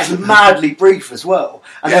fair. That is madly brief as well.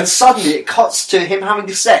 And then suddenly it cuts to him having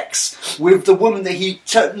sex with the woman that he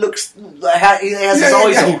looks like he has his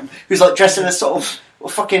eyes on, who's like dressed in a sort of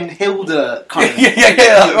fucking Hilda kind of...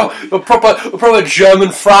 Like a proper German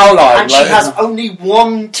Fraulein. And she has only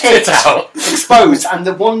one tit out exposed, and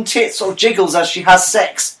the one tit sort of jiggles as she has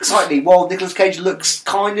sex slightly, while Nicolas Cage looks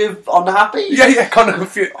kind of unhappy. Yeah, kind of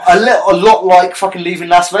confused. A lot like fucking Leaving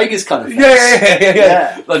Las Vegas kind of thing.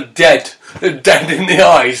 Yeah. Like dead in the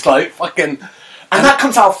eyes, like fucking... And that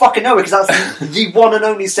comes out of fucking nowhere, because that's the one and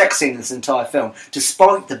only sex scene in this entire film,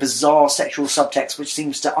 despite the bizarre sexual subtext which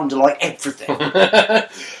seems to underlie everything.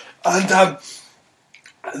 And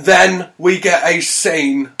then we get a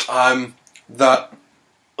scene that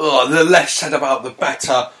the less said about the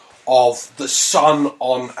better, of the son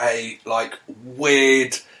on a like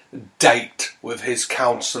weird date with his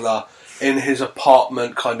counsellor in his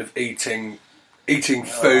apartment, kind of eating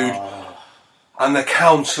food. And the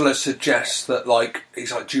counsellor suggests that, like,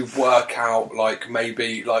 he's like, do you work out, like,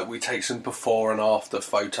 maybe, like, we take some before and after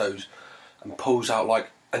photos, and pulls out, like,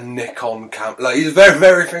 a Nikon camera. Like, he's very,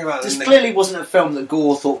 very thinking about this. Clearly wasn't a film that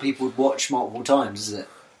Gore thought people would watch multiple times, is it?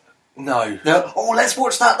 No. Oh, let's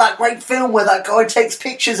watch that great film where that guy takes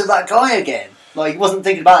pictures of that guy again. Like, he wasn't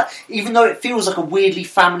thinking about it, even though it feels like a weirdly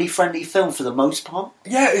family-friendly film for the most part.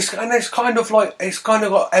 Yeah, it's kind of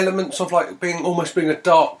got elements of like being a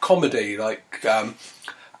dark comedy, like,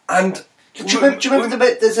 and. Do you remember the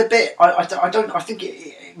bit? There's a bit. I think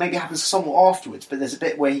it maybe happens somewhat afterwards, but there's a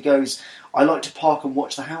bit where he goes, "I like to park and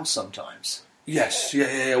watch the house sometimes." Yes,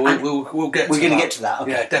 yeah. We'll get. We're going to get to that.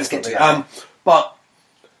 Okay, yeah, definitely. Let's get to that. But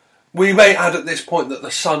we may add at this point that the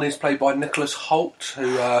son is played by Nicholas Hoult,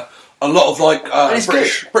 who. A lot of like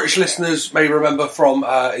British listeners may remember from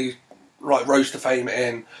he rose to fame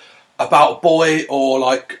in About a Boy, or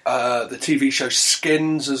like the TV show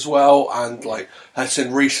Skins as well, and like has seen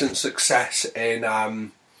recent success in I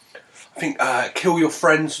think Kill Your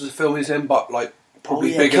Friends was the film he's in, but like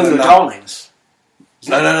probably bigger Kill than Your that. Darlings.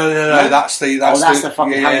 No. That's the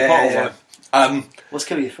fucking Harry Potter one. What's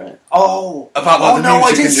Kill Your Friend? Oh, about like the music I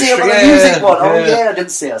didn't industry. see it about the music one. Oh yeah, I didn't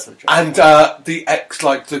see it.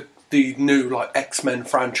 And the new like X-Men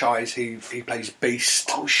franchise, he plays Beast.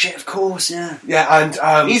 Oh shit! Of course, yeah. Yeah,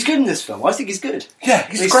 and he's good in this film. I think he's good. Yeah,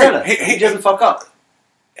 he's great. He doesn't fuck up.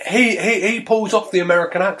 He pulls off the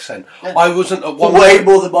American accent. Yeah. I wasn't at one way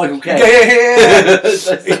more than Michael Caine. Yeah.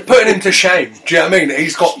 He's putting him to shame. Do you know what I mean?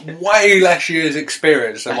 He's got way less years'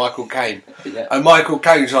 experience than Michael Caine, and Michael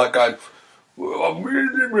Caine's like going. No, we're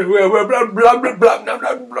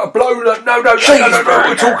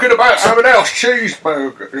talking about someone else.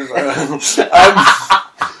 Cheeseburgers.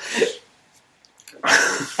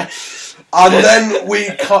 And then we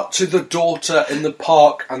cut to the daughter in the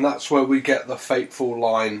park, and that's where we get the fateful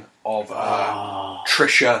line of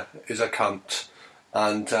Trisha is a cunt.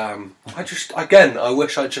 And I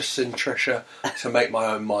wish I'd just seen Trisha to make my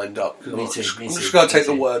own mind up. Me too. I'm just going to take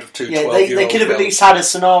the word of two 12-year-olds. They could have at least had a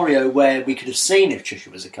scenario where we could have seen if Trisha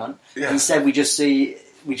was a cunt. Yeah. Instead, we just see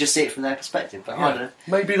it from their perspective. But I don't know.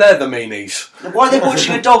 Maybe they're the meanies. Why are they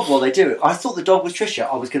watching a dog while they do it? I thought the dog was Trisha.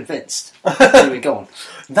 I was convinced. Anyway, go on.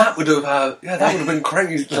 That would have, that would have been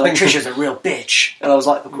crazy. So, like, Trisha's a real bitch, and I was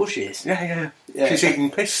like, of course she is. Yeah. She's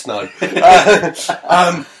eating piss snow.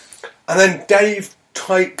 And then Dave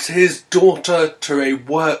takes his daughter to a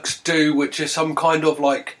works do, which is some kind of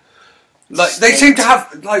like they seem to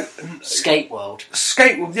have skate world.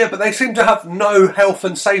 Yeah, but they seem to have no health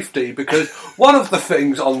and safety, because one of the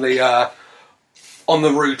things on the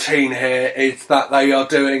routine here is that they are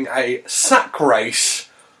doing a sack race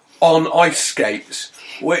on ice skates,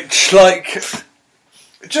 which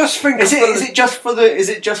just think is it just for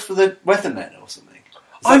the weathermen or something?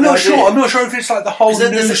 I'm not sure. I'm not sure if it's like the whole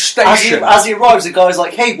new station. As he arrives, the guy's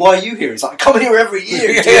like, "Hey, why are you here?" He's like, "I come here every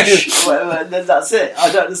year, dish." And then that's it.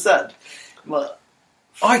 I don't understand. Well,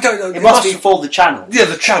 I don't know. It must be for the channel. Yeah,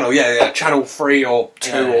 the channel. Yeah, Channel 3 or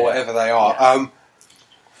 2 or whatever they are. Yeah.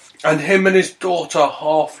 And him and his daughter,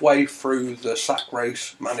 halfway through the sack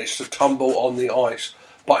race, manage to tumble on the ice,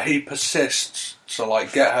 but he persists to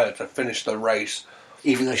get her to finish the race,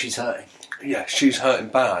 even though she's hurting. Yeah, she's hurting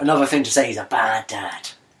bad. Another thing to say, he's a bad dad.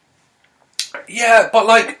 Yeah,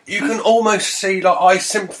 but you can almost see, I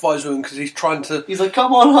sympathise with him, because he's trying to... He's like,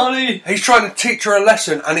 come on, honey! He's trying to teach her a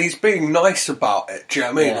lesson, and he's being nice about it, do you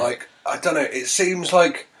know what I mean? Yeah. I don't know, it seems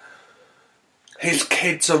like his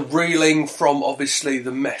kids are reeling from, obviously,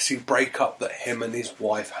 the messy breakup that him and his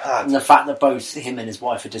wife had. And the fact that both him and his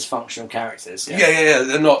wife are dysfunctional characters. Yeah,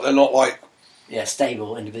 they're not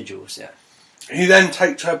stable individuals, yeah. He then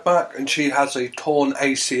takes her back, and she has a torn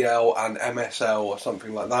ACL and MSL or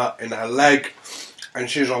something like that in her leg, and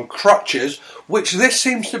she's on crutches, which this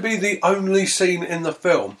seems to be the only scene in the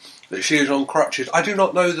film that she is on crutches. I do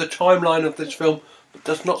not know the timeline of this film, but it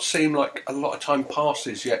does not seem like a lot of time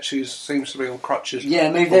passes yet. She seems to be on crutches. Yeah,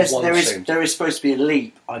 maybe there is supposed to be a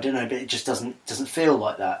leap. I don't know, but it just doesn't feel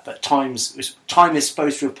like that. But time is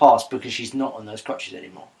supposed to have passed because she's not on those crutches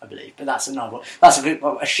anymore, I believe. But that's a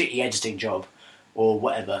shitty editing job. Or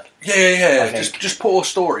whatever. Yeah. Just poor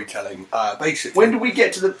storytelling, basically. When do we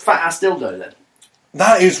get to the fat ass dildo then?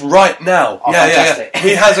 That is right now. Oh, yeah.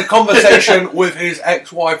 He has a conversation with his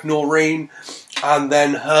ex-wife Noreen, and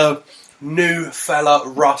then her new fella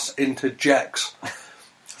Russ interjects,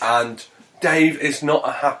 and Dave is not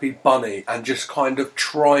a happy bunny and just kind of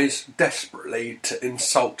tries desperately to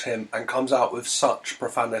insult him and comes out with such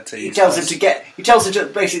profanity. He tells him to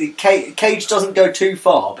basically, Cage doesn't go too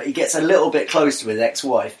far, but he gets a little bit close to his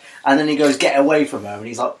ex-wife, and then he goes, "Get away from her," and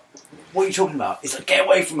he's like, "What are you talking about?" He's like, "Get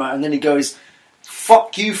away from her," and then he goes,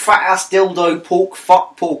 "Fuck you, fat ass dildo, pork,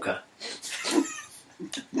 fuck porker."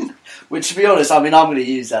 Which, to be honest, I'm going to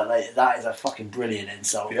use that later. That is a fucking brilliant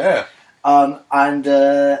insult. Yeah. And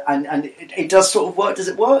it does sort of work. Does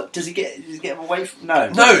it work? Does he get him away from?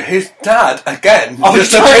 No, his dad again.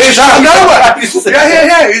 Just appears out of nowhere.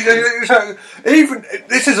 Yeah. Even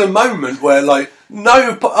this is a moment where,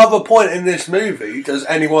 no other point in this movie does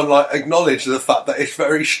anyone acknowledge the fact that it's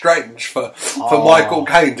very strange for Michael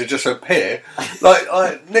Caine to just appear.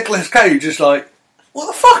 Nicolas Cage is like, "What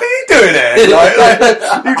the fuck are you doing here?" He's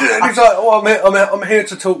like, "Oh, I'm here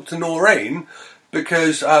to talk to Noreen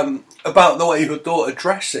because about the way your daughter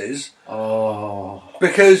dresses." Oh,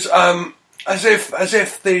 because as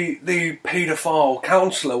if the paedophile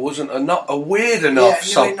counsellor wasn't a weird enough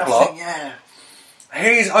subplot. Yeah.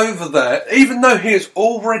 He's over there, even though he is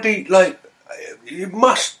already you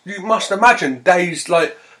must imagine Dave's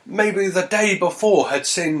maybe the day before had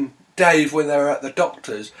seen Dave when they were at the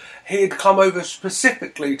doctor's. He had come over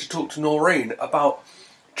specifically to talk to Noreen about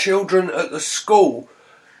children at the school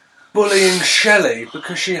bullying Shelley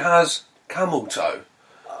because she has camel toe.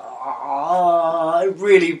 It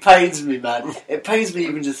really pains me, man. It pains me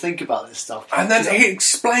even to think about this stuff. And then he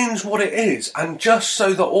explains what it is, and just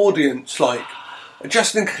so the audience,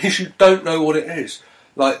 just in case you don't know what it is,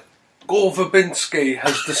 Gore Verbinski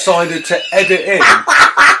has decided to edit in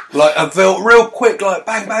a real quick,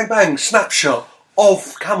 bang, bang, bang snapshot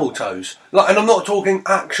of camel toes. And I'm not talking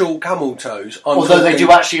actual camel toes. Although they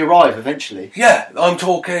do actually arrive eventually. Yeah, I'm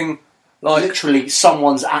talking literally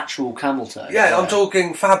someone's actual camel toe. Yeah, I'm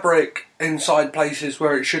talking fabric inside places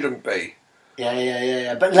where it shouldn't be.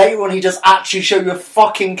 Yeah. But later on, he does actually show you an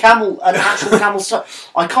actual camel's toe.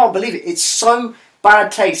 I can't believe it. It's so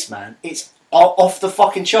bad taste, man. It's are off the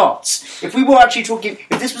fucking charts. If we were actually talking,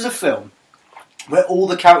 if this was a film where all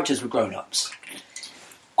the characters were grown-ups,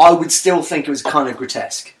 I would still think it was kind of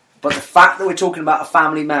grotesque. But the fact that we're talking about a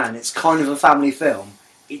family man, it's kind of a family film,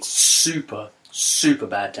 it's super, super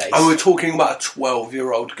bad taste. And we're talking about a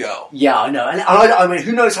 12-year-old girl. Yeah, I know. And I mean,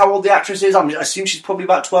 who knows how old the actress is? I assume she's probably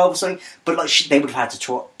about 12 or something. But like, they would have had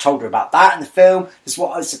to told her about that in the film. This is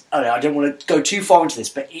what I don't want to go too far into this,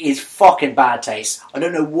 but it is fucking bad taste. I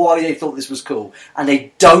don't know why they thought this was cool, and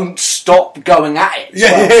they don't stop going at it.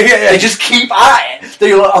 Yeah. They just keep at it.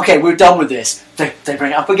 They're like, okay, we're done with this. They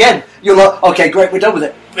bring it up again. You're like, okay, great, we're done with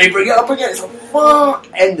it. They bring it up again. It's like, fuck,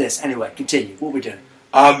 end this. Anyway, continue. What are we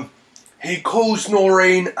doing? He calls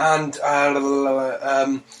Noreen and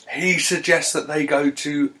he suggests that they go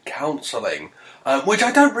to counselling, which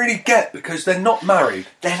I don't really get because they're not married.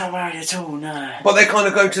 They're not married at all, no. But they kind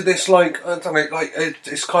of go to this, like, I don't know, like,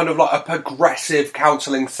 it's kind of like a progressive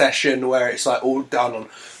counselling session where it's like all done on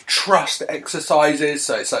trust exercises.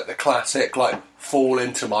 So it's like the classic, like, fall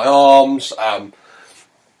into my arms. And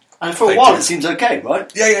for a while it seems okay,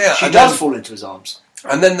 right? Yeah. She does fall into his arms.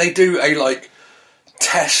 And then they do a, like,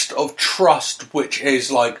 test of trust, which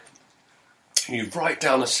is like you write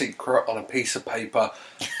down a secret on a piece of paper,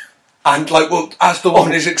 and like, well, as the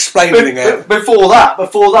woman is explaining it. Before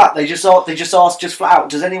that, they just ask just flat out,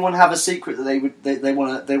 does anyone have a secret that they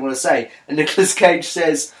want to say? And Nicolas Cage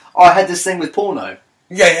says, oh, I had this thing with porno.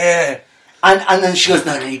 Yeah. And then she goes,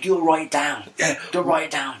 no, you gotta write it down. Yeah, gotta write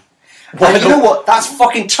it down. And you know what? That's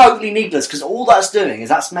fucking totally needless, because all that's doing is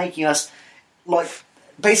that's making us like.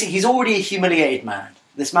 Basically, he's already a humiliated man.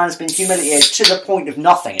 This man has been humiliated to the point of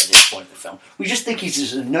nothing at this point in the film. We just think he's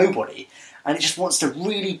just a nobody, and it just wants to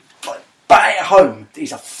really like, bang it home that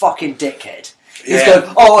he's a fucking dickhead. He's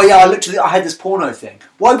going, oh yeah, I had this porno thing.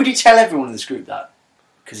 Why would he tell everyone in this group that?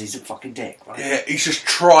 Because he's a fucking dick, right? Yeah, he's just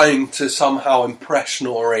trying to somehow impress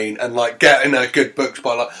Noreen and like get in her good books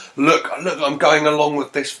by like, look, I'm going along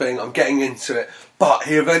with this thing, I'm getting into it. But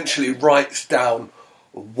he eventually writes down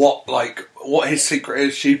what his secret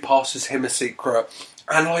is. She passes him a secret,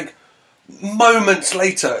 and like moments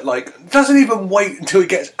later, like doesn't even wait until he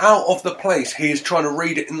gets out of the place. He is trying to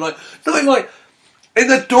read it in like in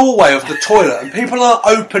the doorway of the toilet, and people are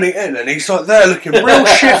opening in, and he's like there looking real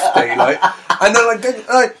shifty, like, and they're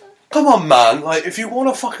like, come on, man, like if you want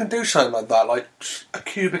to fucking do something like that, like a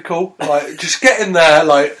cubicle, like just get in there,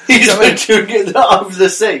 like he's going to get that over the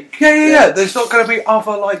sink. Yeah. There's not going to be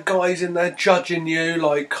other like guys in there judging you.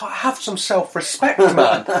 Like, have some self-respect,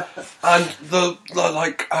 man.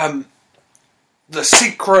 And the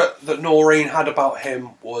secret that Noreen had about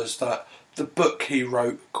him was that the book he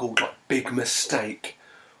wrote called like Big Mistake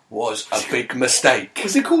was a big mistake.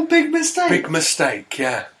 Was it called Big Mistake? Big Mistake,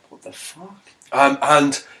 yeah. What the fuck?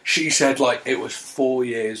 And she said like it was 4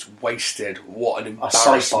 years wasted. What an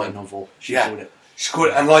embarrassment! A sci-fi novel. She called it. She called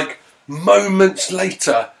it. And like moments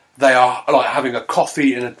later, they are like having a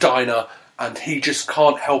coffee in a diner, and he just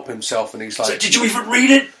can't help himself, and he's like, so, did you even read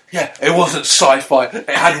it? Yeah, it wasn't sci-fi. It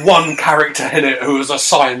had one character in it who was a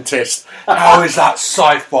scientist. How is that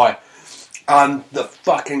sci-fi? And the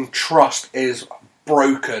fucking trust is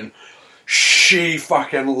broken. She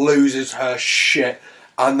fucking loses her shit.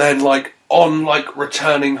 And then, like, on, like,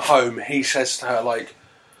 returning home, he says to her, like,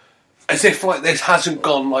 as if, like, this hasn't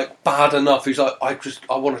gone, like, bad enough. He's like, I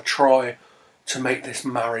want to try to make this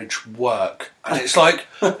marriage work. And it's like,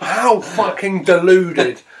 how fucking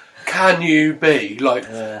deluded can you be? Like,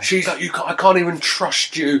 she's like, I can't even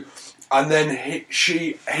trust you. And then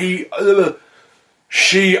she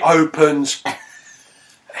opens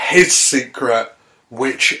his secret,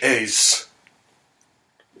 which is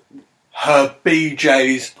her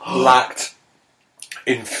BJs lacked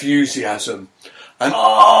enthusiasm. And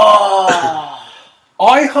I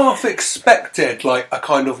half expected like a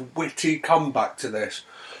kind of witty comeback to this,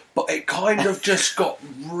 but it kind of just got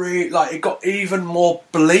it got even more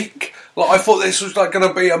bleak. Like, I thought this was like going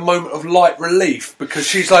to be a moment of light relief, because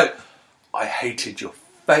she's like, I hated your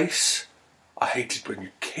face. I hated when you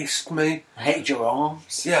kissed me. I hated your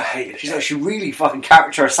arms. Yeah, I hated. She's like, she really fucking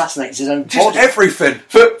character assassinates his own just body. Everything.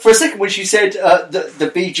 For a second, when she said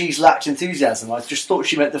the Bee Gees lacked enthusiasm, I just thought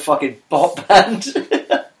she meant the fucking bop band.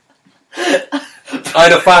 I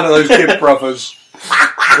ain't a fan of those Gibb brothers.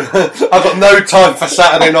 I've got no time for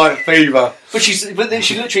Saturday Night Fever. But then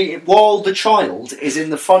she literally, while the child is in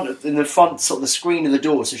the front sort of the screen of the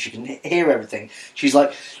door, so she can hear everything. She's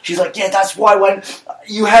like, yeah, that's why when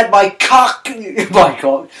you had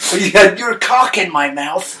your cock in my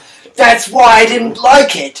mouth. That's why I didn't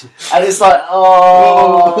like it. And it's like,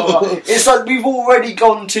 it's like we've already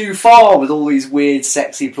gone too far with all these weird,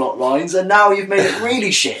 sexy plot lines, and now you've made it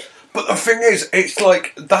really shit. But the thing is, it's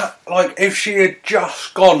like that. Like if she had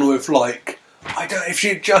just gone with like, I don't know, if she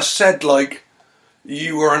had just said like,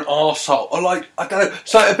 you were an arsehole, or like, I don't know,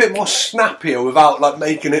 something a bit more snappier without like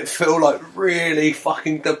making it feel like really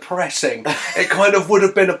fucking depressing. It kind of would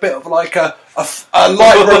have been a bit of like a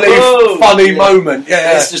light relief, funny moment.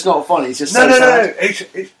 Yeah, it's just not funny. It's just no. sad.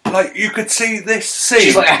 It's like you could see this scene.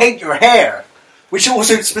 She's like, I hate your hair, which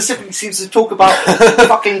also specifically seems to talk about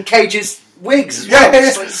fucking Cage's wigs as well.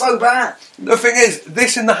 It's like so bad. The thing is,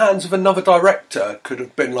 this in the hands of another director could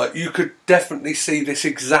have been like, you could definitely see this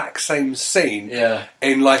exact same scene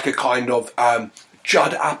in like a kind of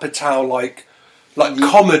Judd Apatow like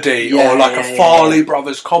comedy or like a Farley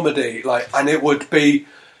Brothers comedy, like, and it would be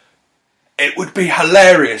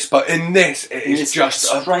hilarious. But in this, it's just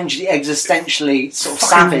strangely existentially sort of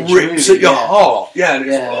savage. Rips at your heart. And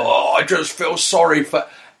it's, I just feel sorry for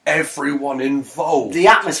everyone involved. The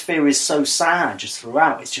atmosphere is so sad just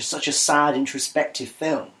throughout. It's just such a sad, introspective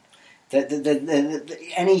film.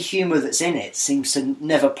 Any humour that's in it seems to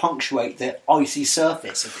never punctuate the icy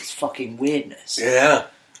surface of its fucking weirdness. Yeah.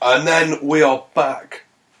 And then we are back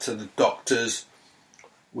to the doctors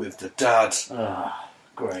with the dad.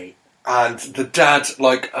 Great. And the dad,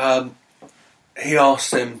 like, he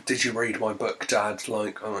asked him, "Did you read my book, Dad?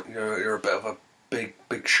 Like, you're a bit of a big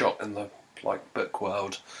shot in the book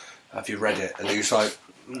world. Have you read it?" And he's like,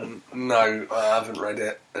 "No, I haven't read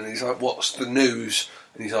it." And he's like, "What's the news?"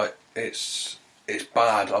 And he's like, It's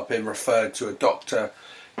bad. I've been referred to a doctor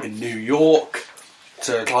in New York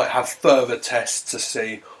to like have further tests to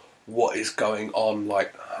see what is going on,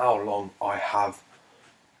 like how long I have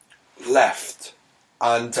left."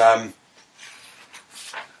 And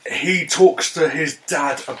he talks to his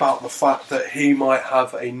dad about the fact that he might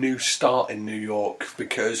have a new start in New York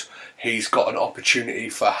because he's got an opportunity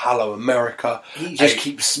for Hello America. He just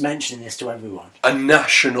keeps mentioning this to everyone. A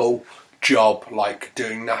national job, like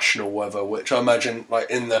doing national weather, which I imagine, like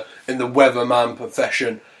in the weatherman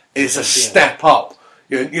profession, is a step up.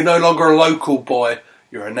 You're no longer a local boy;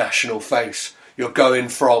 you're a national face. You're going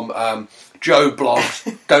from Joe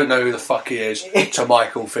Blogs, don't know who the fuck he is, to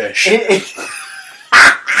Michael Fish.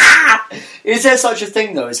 Is there such a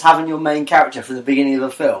thing though as having your main character from the beginning of the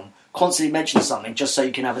film constantly mention something just so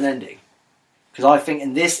you can have an ending? Because I think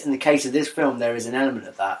in the case of this film, there is an element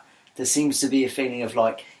of that. There seems to be a feeling of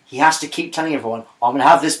like he has to keep telling everyone, "I'm going to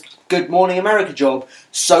have this Good Morning America job,"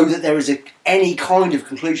 so that there is any kind of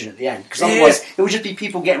conclusion at the end. Because otherwise, it would just be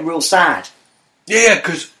people getting real sad. Yeah,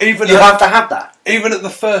 because even you have to have that. Even at the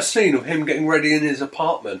first scene of him getting ready in his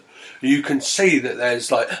apartment, you can see that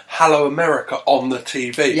there's like Hello America on the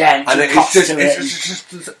TV. Yeah, and it's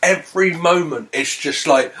just every moment. It's just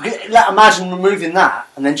like imagine removing that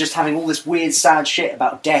and then just having all this weird, sad shit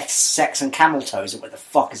about death, sex, and camel toes, and what the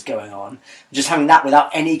fuck is going on. Just having that without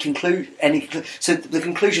any conclusion. So the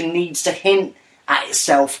conclusion needs to hint at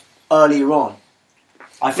itself earlier on.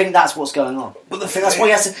 I think that's what's going on. But I think that's why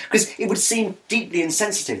he has to, because it would seem deeply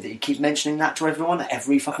insensitive that you keep mentioning that to everyone at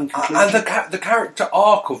every fucking conclusion. And the character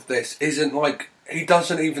arc of this isn't like, he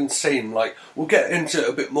doesn't even seem like, we'll get into it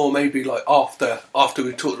a bit more maybe like after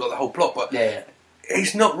we've talked about the whole plot, but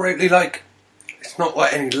he's not really like, it's not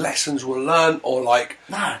like any lessons were learned or like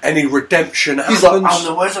any redemption happens. He's like, "I'm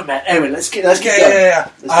the weatherman." Anyway, let's get going. Let's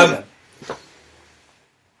keep going.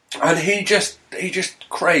 And he just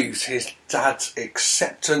craves his dad's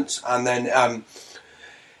acceptance, and then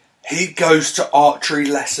he goes to archery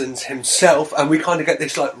lessons himself, and we kind of get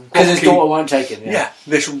this like Rocky, because his daughter won't take him. Yeah,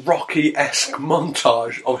 this Rocky-esque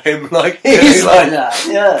montage of him like he's like that.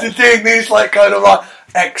 Yeah, doing these like kind of like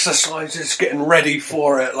exercises, getting ready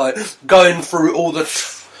for it, like going through all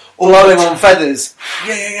blowing on feathers.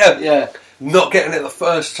 Yeah. Not getting it the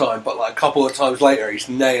first time, but like a couple of times later, he's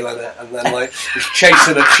nailing it, and then like he's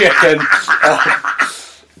chasing a chicken,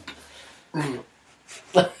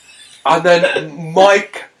 and then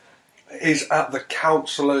Mike is at the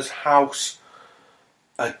counsellor's house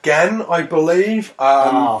again, I believe.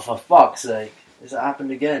 For fuck's sake, has it happened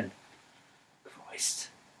again? Christ,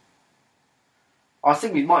 I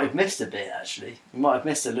think we might have missed a bit. Actually, we might have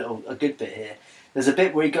missed a good bit here. There's a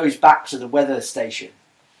bit where he goes back to the weather station.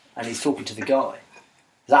 And he's talking to the guy.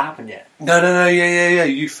 Has that happened yet? No, yeah.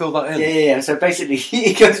 You fill that in. Yeah. So basically,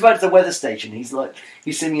 he goes back to the weather station. He's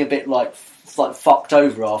seeming a bit like fucked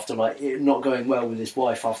over after like not going well with his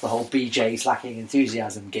wife after the whole BJ's lacking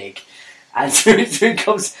enthusiasm gig. And so he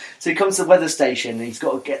comes to the weather station. And he's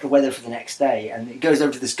got to get the weather for the next day. And he goes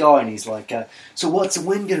over to this guy and he's like, "So what's the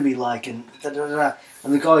wind going to be like?" And and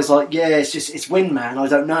the guy's like, "Yeah, it's wind, man. I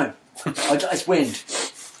don't know. It's wind.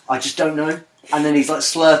 I just don't know. And then he's like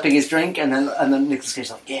slurping his drink, and then Nicolas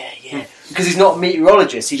Cage's like, yeah, because he's not a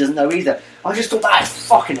meteorologist, he doesn't know either. I just thought that is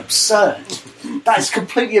fucking absurd. That is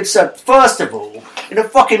completely absurd. First of all, in a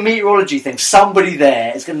fucking meteorology thing, somebody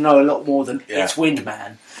there is going to know a lot more than It's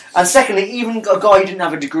Windman. And secondly, even a guy who didn't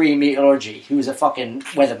have a degree in meteorology, who was a fucking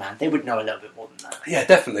weatherman, they would know a little bit more than that. Yeah,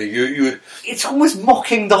 definitely. You would... It's almost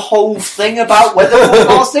mocking the whole thing about weather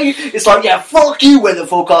forecasting. It's like, yeah, fuck you, weather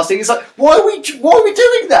forecasting. It's like, why are we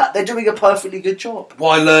doing that? They're doing a perfectly good job.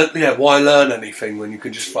 Why learn anything when you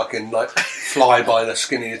can just fucking like fly by the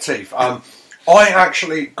skin of your teeth? I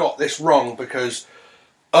actually got this wrong because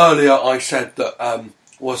earlier I said that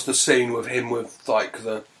was the scene with him with like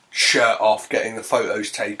the shirt off, getting the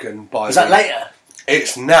photos taken by. Was that later?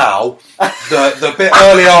 It's now. The bit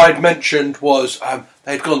earlier I'd mentioned was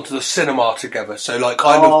they'd gone to the cinema together, so like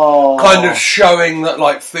kind of showing that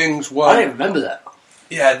like things weren't. I didn't remember that.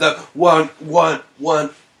 Yeah, that weren't.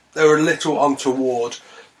 They were a little untoward,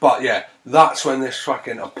 but yeah, that's when this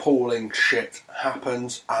fucking appalling shit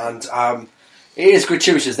happens, and it is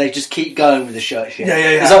gratuitous. They just keep going with the shirt shit.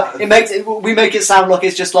 Yeah. We make it sound like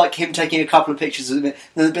it's just like him taking a couple of pictures of it,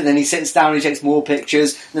 but then he sits down and he takes more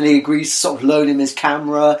pictures. And then he agrees to sort of loan him his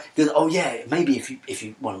camera. He goes, "Oh yeah, maybe if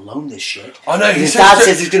you want to loan this shit." I know. His dad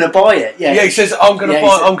says he's going to buy it. Yeah, he says I'm going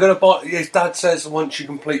to buy. His dad says once you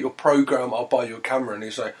complete your program, I'll buy you a camera, and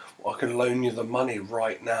he's like, well, I can loan you the money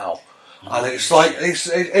right now. And it's like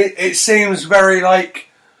it seems very like,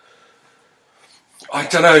 I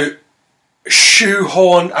don't know,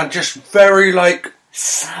 shoehorned and just very like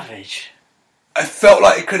savage. I felt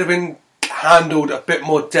like it could have been handled a bit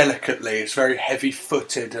more delicately. It's very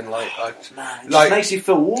heavy-footed and like it just makes you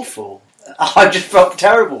feel awful. I just felt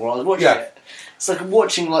terrible when I was watching it. It's like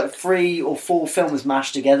watching like 3 or 4 films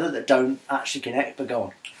mashed together that don't actually connect. But go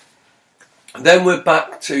on. Then we're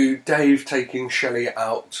back to Dave taking Shelley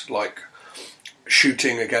out, like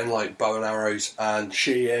shooting again, like bow and arrows, and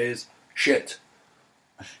she is shit.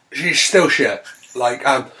 She's still shit. Like,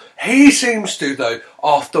 he seems to, though,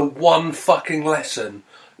 after one fucking lesson,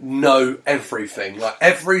 know everything. Like,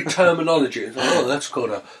 every terminology. It's like, oh, that's called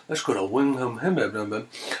a Wingham Himmel.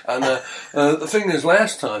 And the thing is,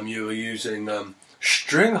 last time you were using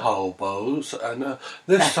string hole bows, and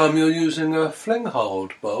this time you're using a fling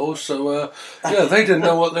hold bow. So, yeah, they didn't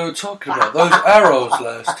know what they were talking about. Those arrows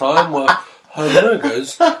last time were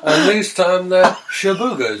hamburgers, and this time they're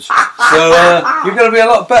shabugas. So you're going to be a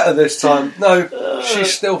lot better this time. No,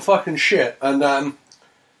 she's still fucking shit. And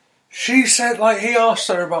she said, like, he asked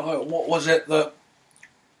her about, like, what was it that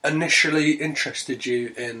initially interested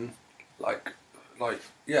you in, like,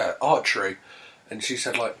 archery? And she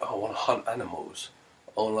said, like, I want to hunt animals.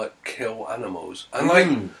 I want to, like, kill animals. And, like...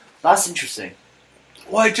 that's interesting.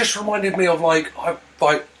 Well, it just reminded me of, like,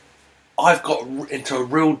 I've got into a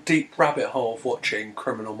real deep rabbit hole of watching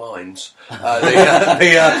Criminal Minds, the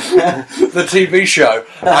TV show,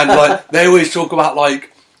 and like they always talk about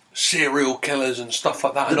like serial killers and stuff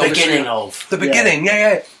like that. The beginning,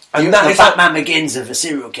 yeah. And the Batman Begins of a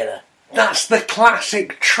serial killer. That's the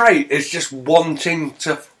classic trait, is just wanting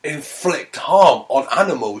to inflict harm on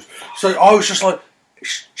animals. So I was just like,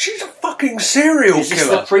 she's a fucking serial killer. Is this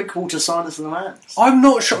the prequel to Silence of the Lambs? I'm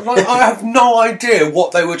not sure. Like, I have no idea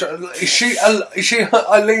what they were. Is she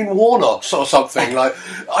Eileen Warnos or something? Like,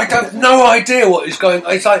 I have no idea what is going.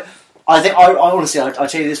 It's like, I think I honestly, I'll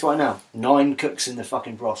tell you this right now: 9 cooks in the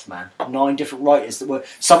fucking broth, man. 9 different writers that were.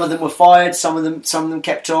 Some of them were fired. Some of them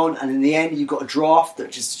kept on, and in the end, you got a draft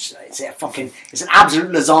that just it's an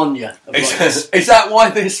absolute lasagna. Is that why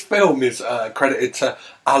this film is credited to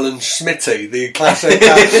Alan Smitty, the classic,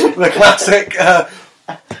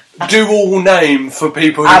 do-all name for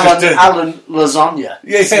people who Alan Lasagna.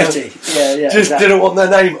 Yeah, Smitty. Yeah. Just exactly. Didn't want their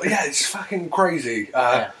name. Yeah, it's fucking crazy.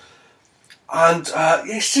 And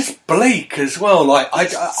it's just bleak as well. Like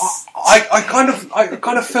I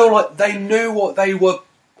kind of feel like they knew what they were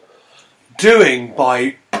doing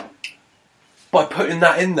by putting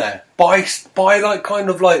that in there. By like kind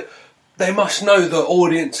of like they must know that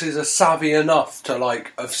audiences are savvy enough to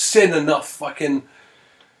like have seen enough fucking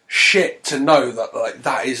shit to know that like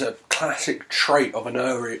that is a classic trait of an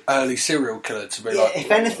early serial killer to be like.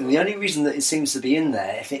 If anything, the only reason that it seems to be in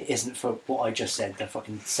there, if it isn't for what I just said, the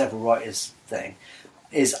fucking several writers thing,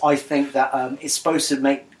 is I think that it's supposed to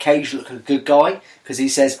make Cage look like a good guy because he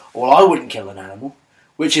says, "Well, I wouldn't kill an animal,"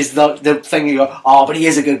 which is the thing you go, "Oh, but he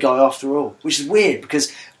is a good guy after all," which is weird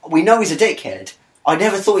because we know he's a dickhead. I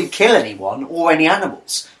never thought he'd kill anyone or any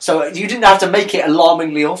animals, so you didn't have to make it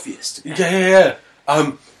alarmingly obvious to me. Yeah.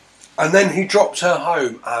 And then he drops her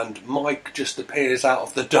home, and Mike just appears out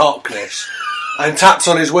of the darkness and taps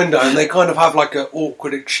on his window, and they kind of have like an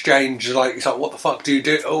awkward exchange. Like he's like, "What the fuck do you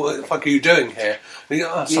do? Oh, what the fuck are you doing here?"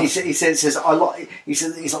 And he says, he's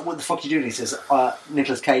like, "What the fuck are you doing?" He says,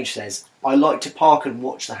 Nicolas Cage says, "I like to park and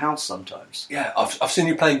watch the house sometimes." Yeah, I've seen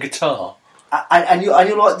you playing guitar. And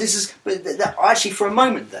you're like, this is, but actually for a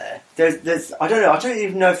moment there's I don't know, I don't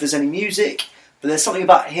even know if there's any music, but there's something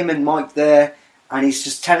about him and Mike there, and he's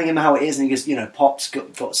just telling him how it is, and he goes, you know, Pop's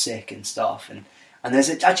got sick and stuff, and there's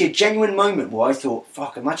actually a genuine moment where I thought,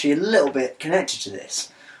 fuck, I'm actually a little bit connected to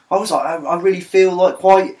this. I was like, I really feel like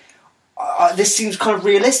quite, this seems kind of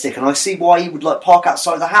realistic, and I see why he would like park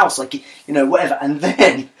outside the house, like, you know, whatever, and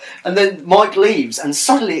then Mike leaves, and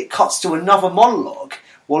suddenly it cuts to another monologue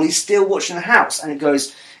while he's still watching the house, and it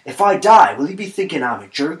goes, "If I die, will he be thinking I'm a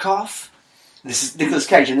jerk off?" This is Nicolas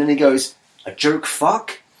Cage, and then he goes, "A jerk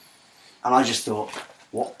fuck?" And I just thought,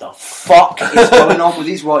 what the fuck is going on with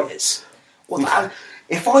these writers?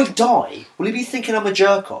 If I die, will he be thinking I'm a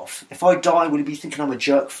jerk off? If I die, will he be thinking I'm a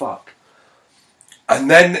jerk fuck? And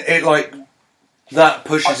then it like that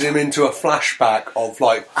pushes him into a flashback of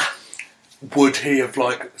like, would he have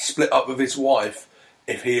like split up with his wife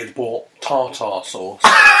if he had bought tartar sauce?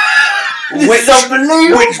 Which is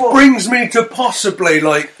unbelievable. Which brings me to possibly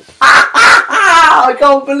like, I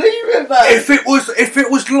can't believe it, man. If it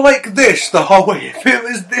was like this the whole way, if it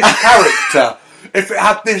was this character, if it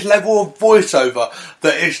had this level of voiceover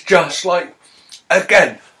that it's just like,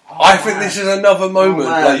 again, I think this is another moment,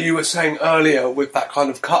 like you were saying earlier with that kind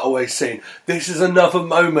of cutaway scene. This is another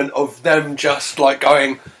moment of them just like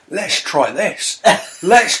going, let's try this.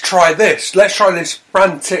 Let's try this. Let's try this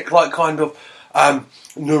frantic, like kind of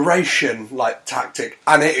narration like tactic.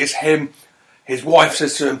 And it is him. His wife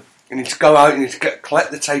says to him, "You need to go out. You need to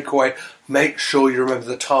collect the takeaway. Make sure you remember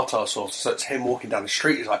the tartar sauce." So it's him walking down the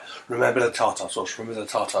street. He's like, "Remember the tartar sauce. Remember the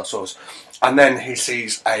tartar sauce." And then he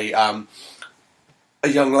sees a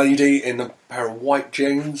young lady in a pair of white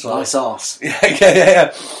jeans. Nice ass.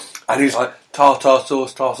 Yeah. And he's like, tartar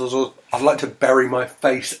sauce, tartar sauce. I'd like to bury my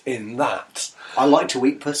face in that. I like to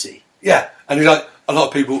eat pussy. Yeah. And he's like, a lot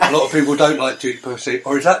of people don't like to eat pussy.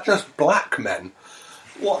 Or is that just black men?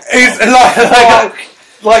 What? It's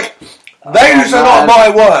like those are not my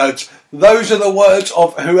words. Those are the words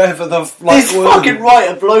of whoever the this fucking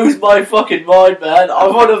writer blows my fucking mind, man. I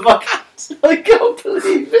want to fucking. I can't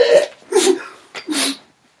believe it.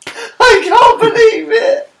 I can't believe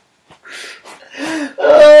it.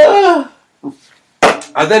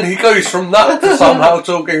 And then he goes from that to somehow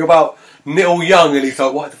talking about Neil Young, and he's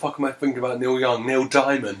like, "Why the fuck am I thinking about Neil Young? Neil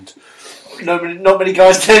Diamond." Not many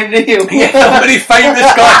guys named Neil. Yeah, not many famous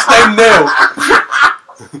guys named Neil.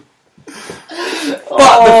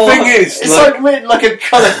 But the thing is, it's like written like a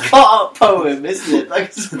cut-up poem, isn't it? Like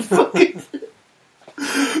it's fucking.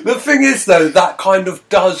 The thing is, though, that kind of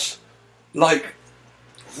does like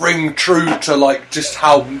ring true to like just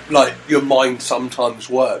how like your mind sometimes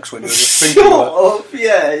works when you're just thinking about.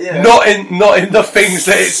 Yeah. Not in the things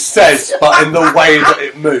that it says, but in the way that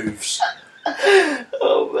it moves.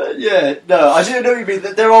 Oh man, yeah. No, I don't know what you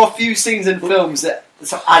mean. There are a few scenes in films that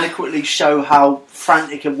sort of adequately show how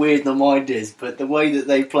frantic and weird the mind is, but the way that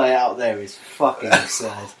they play out there is fucking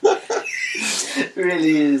absurd. It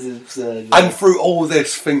really is absurd. And through all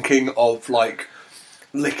this thinking of like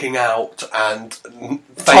licking out and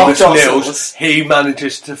famous tartar meals, sauce. he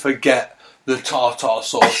manages to forget the tartar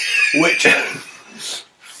sauce, which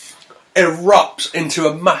erupts into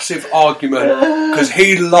a massive argument because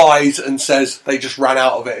he lies and says they just ran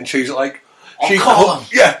out of it, and she's like, I'm calling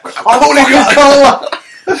you out.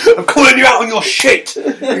 I'm calling you out on your shit, you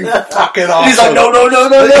fucking arsehole. He's like, no.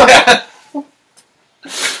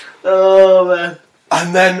 Oh man.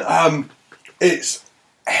 And then it's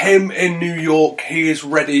him in New York. He is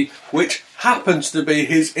ready, which happens to be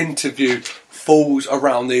his interview falls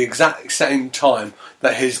around the exact same time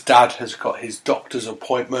that his dad has got his doctor's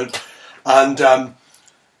appointment, and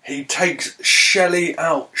he takes Shelley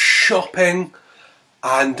out shopping,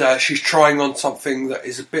 and she's trying on something that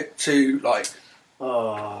is a bit too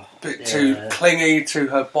too clingy to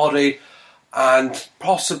her body, and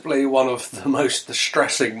possibly one of the most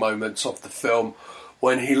distressing moments of the film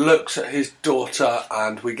when he looks at his daughter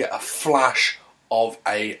and we get a flash of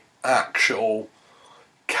a actual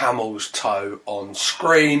camel's toe on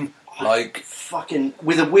screen, like fucking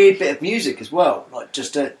with a weird bit of music as well, like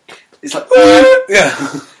just it's like yeah,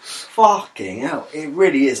 fucking hell, it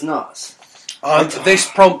really is nuts. And this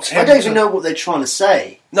prompts him. I don't even know what they're trying to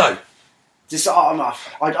say. No. Just, I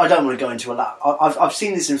don't want to go into a lot. I've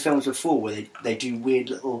seen this in films before where they do weird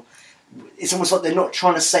little. It's almost like they're not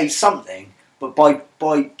trying to say something, but by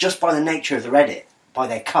the nature of their edit, by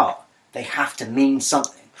their cut, they have to mean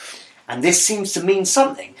something. And this seems to mean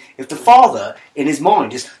something. If the father, in his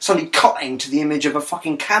mind, is suddenly cutting to the image of a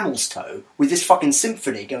fucking camel's toe with this fucking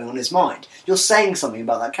symphony going on in his mind, you're saying something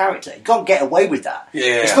about that character. You can't get away with that.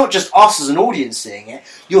 Yeah. It's not just us as an audience seeing it.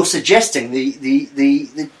 You're suggesting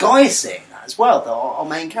the guy is seeing that as well, our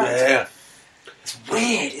main character. Yeah. It's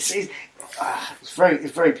weird.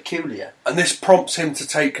 It's very peculiar. And this prompts him to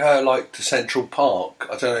take her like to Central Park.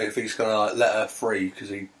 I don't know if he's going to like let her free because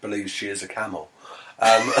he believes she is a camel.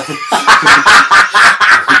 And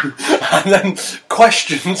then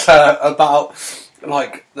questions her about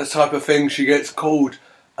like the type of thing she gets called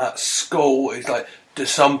at school. He's like, do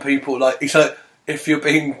some people like? He's like, if you're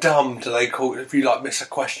being dumb, do they call? If you like miss a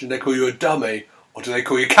question, they call you a dummy, or do they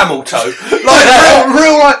call you camel toe? Like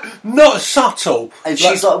real, like not subtle. And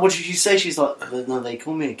she's like, what did you say? She's like, no, they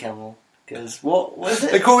call me a camel because what is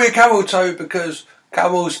it? They call me a camel toe because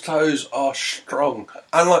camels' toes are strong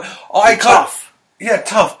and like tough. Yeah,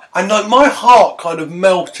 tough. And like my heart kind of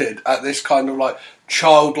melted at this kind of like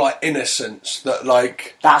childlike innocence that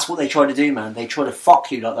like... That's what they try to do, man. They try to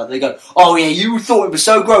fuck you like that. They go, oh yeah, you thought it was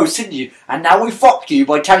so gross, didn't you? And now we fucked you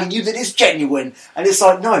by telling you that it's genuine. And it's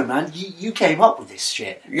like, no, man, you came up with this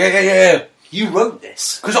shit. Yeah. You wrote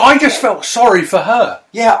this. Because I just felt sorry for her.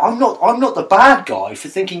 Yeah, I'm not the bad guy for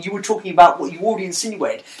thinking you were talking about what you already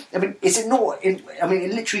insinuated. I mean, is it not... it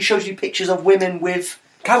literally shows you pictures of women with...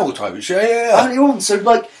 camel toes, yeah. Early on, so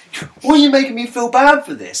like, why are you making me feel bad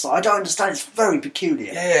for this? Like, I don't understand. It's very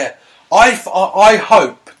peculiar. Yeah, I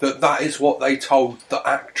hope that is what they told the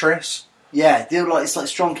actress. Yeah, they're like it's like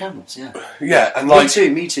strong camels. Yeah, yeah, and like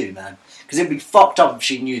me too, man. Because it'd be fucked up if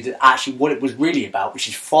she knew that actually what it was really about, which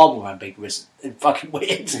is far more ambiguous and fucking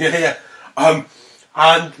weird. Yeah.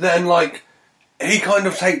 And then like he kind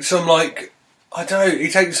of takes some like I don't know. He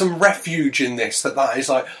takes some refuge in this that is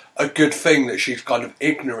like a good thing that she's kind of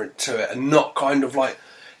ignorant to it and not kind of like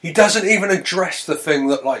he doesn't even address the thing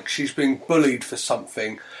that like she's being bullied for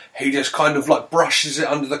something. He just kind of like brushes it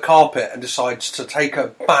under the carpet and decides to take her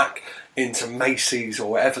back into Macy's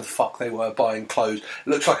or whatever the fuck they were buying clothes. It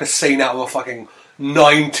looks like a scene out of a fucking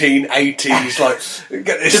 1980s like.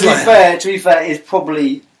 To be fair, it's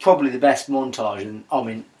probably the best montage, and I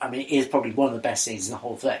mean, it is probably one of the best scenes in the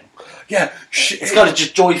whole thing. Yeah, it's kind of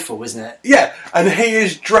just joyful, isn't it? Yeah, and he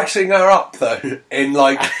is dressing her up though in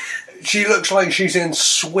like. She looks like she's in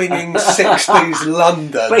swinging 60s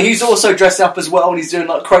London. But he's also dressed up as well, and he's doing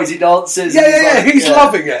like crazy dances. He's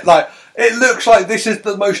loving it. Like it looks like this is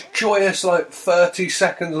the most joyous like 30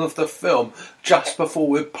 seconds of the film, just before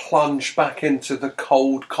we're plunged back into the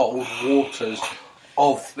cold waters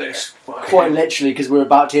of this. Quite literally, because we're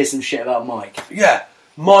about to hear some shit about Mike. Yeah,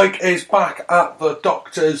 Mike is back at the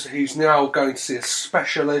doctor's. He's now going to see a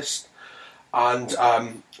specialist, and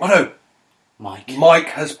Mike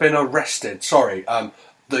has been arrested. Sorry,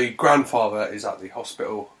 the grandfather is at the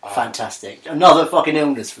hospital. Fantastic. Another fucking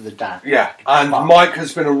illness for the dad. Yeah, and Mike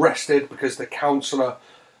has been arrested because the counsellor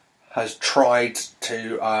has tried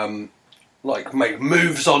to make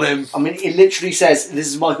moves on him. I mean, it literally says, this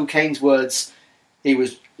is Michael Caine's words, he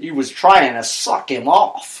was trying to suck him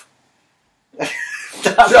off.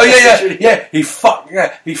 He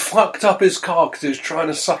fucked up his car because he was trying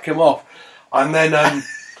to suck him off, and then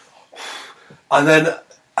and then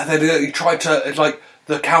he tried to like.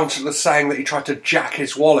 The counsellor's saying that he tried to jack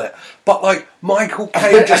his wallet, but like Michael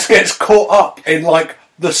Caine just gets caught up in like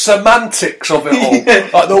the semantics of it all,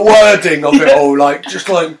 like the wording of it all, like just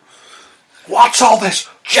like what's all this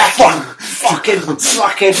jacking, fucking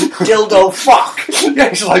sucking dildo fuck? Yeah,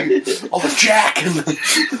 he's like the jack and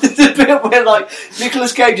the bit where like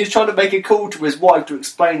Nicolas Cage is trying to make a call to his wife to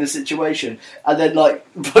explain the situation, and then like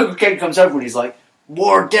Michael Caine comes over and he's like,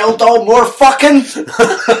 more dildo, more fucking.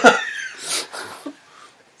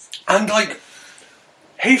 And, like,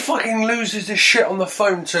 he fucking loses his shit on the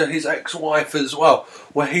phone to his ex-wife as well,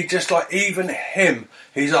 where he just, like, even him,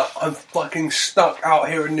 he's like, I'm fucking stuck out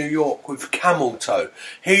here in New York with camel toe.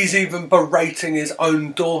 He's even berating his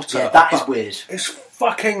own daughter. Yeah, that is weird. It's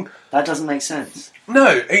fucking... That doesn't make sense.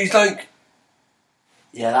 No, he's like...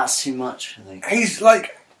 Yeah, that's too much, I think. He's,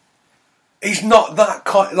 like... He's not that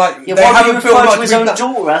kind. Like yeah, why would he refer to his own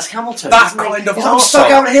daughter as camel toe? That kind of. I'm stuck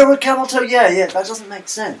out here with camel toe. Yeah, that doesn't make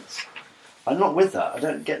sense. I'm not with that. I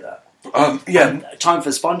don't get that. Time for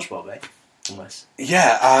SpongeBob, eh? Almost.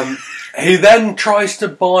 Yeah. He then tries to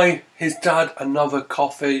buy his dad another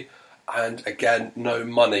coffee, and again, no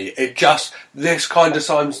money. This kind of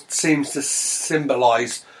seems to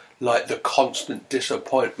symbolise like the constant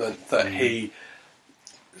disappointment that he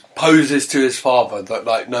poses to his father, that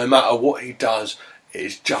like no matter what he does,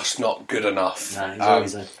 it's just not good enough. No,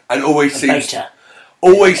 he's always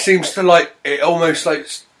always seems to like it almost like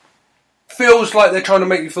feels like they're trying to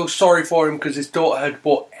make you feel sorry for him because his daughter had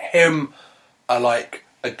bought him a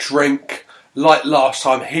drink. Like last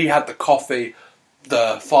time, he had the coffee,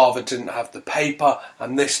 the father didn't have the paper,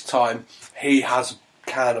 and this time he has a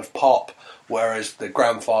can of pop, whereas the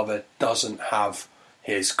grandfather doesn't have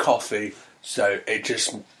his coffee, so it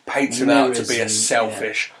just paints him out to be a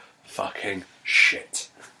selfish fucking shit.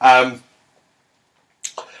 And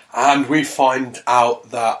we find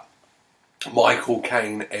out that Michael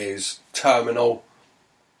Caine is terminal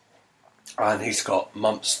and he's got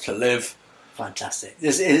months to live. Fantastic.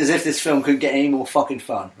 It's as if this film couldn't get any more fucking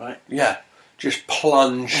fun, right? Yeah, just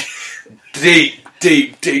plunge deep.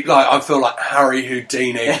 Like, I feel like Harry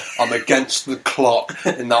Houdini. I'm against the clock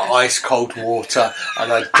in that ice cold water,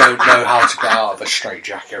 and I don't know how to get out of a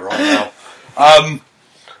straitjacket right now.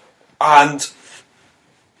 And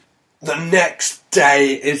the next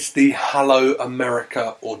day is the Hello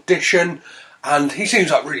America audition, and he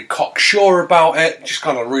seems like really cocksure about it, just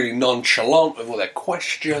kind of really nonchalant with all their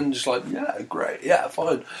questions, just like, yeah, great, yeah,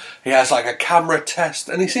 fine. He has like a camera test,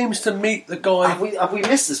 and he seems to meet the guy. Have we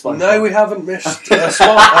missed this one? No, we haven't missed this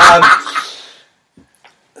one.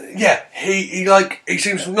 Yeah, he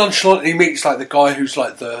seems nonchalant. He meets like the guy who's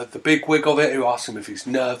like the big wig of it, who asks him if he's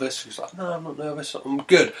nervous. He's like, no, I'm not nervous, I'm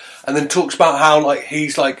good. And then talks about how like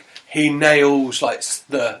he nails like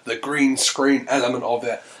the green screen element of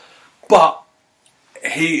it, but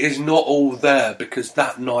he is not all there because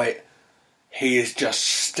that night he is just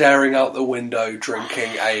staring out the window,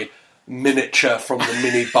 drinking a miniature from the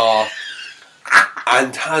mini bar,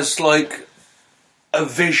 and has like a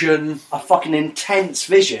vision, a fucking intense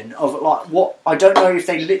vision of like what I don't know if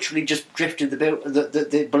they literally just drifted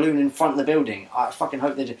the balloon in front of the building. I fucking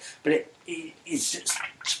hope they did, but it's just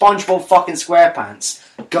SpongeBob fucking SquarePants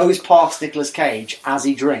goes past Nicolas Cage as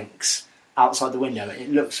he drinks outside the window. And it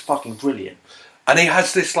looks fucking brilliant. And he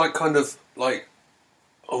has this like kind of like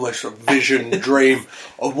almost a vision dream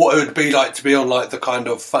of what it would be like to be on like the kind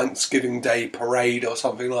of Thanksgiving Day parade or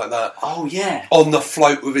something like that. Oh yeah, on the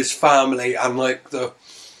float with his family, and like the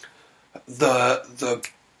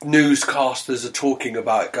newscasters are talking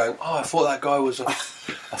about it, going, "Oh, I thought that guy was a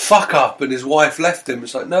fuck up, and his wife left him."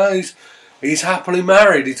 It's like, no, he's happily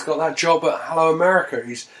married. He's got that job at Hello America.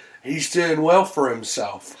 He's doing well for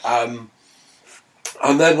himself. And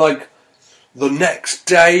then like the next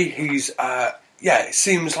day, he's it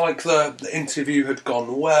seems like the interview had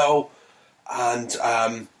gone well,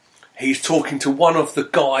 and he's talking to one of the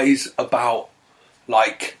guys about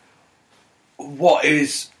like what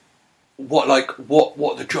the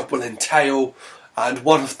job will entail, and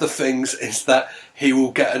one of the things is that he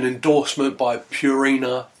will get an endorsement by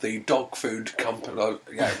Purina, the dog food company.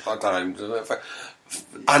 Yeah, I don't know,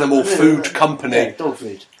 animal food company. Yeah, dog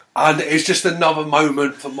food. And it's just another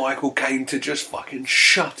moment for Michael Caine to just fucking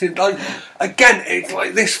shut it down. Again, it's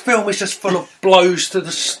like this film is just full of blows to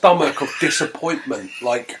the stomach of disappointment.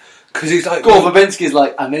 Like, because he's like... Gore Verbinski's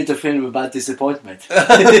like, I made a film about disappointment.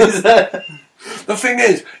 The thing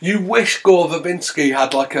is, you wish Gore Verbinski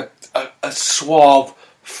had like a suave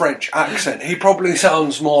French accent. He probably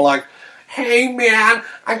sounds more like, hey man,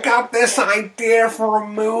 I got this idea for a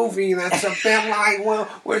movie that's a bit like, well,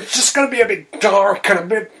 it's just going to be a bit dark and a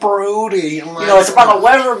bit broody. You know, it's about a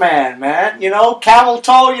weatherman, man. You know, camel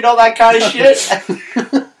toe, you know, that kind of shit.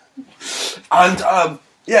 And,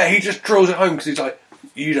 he just drills it home because he's like,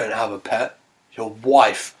 you don't have a pet, your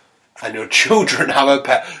wife and your children have a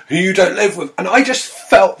pet who you don't live with. And I just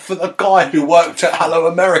felt for the guy who worked at Hello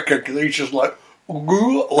America because he's just like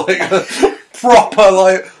proper,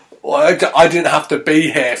 like... Well, I didn't have to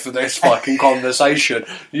be here for this fucking conversation.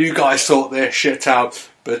 You guys sort this shit out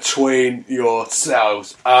between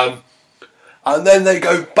yourselves. And then they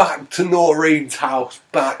go back to Noreen's house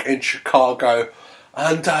back in Chicago.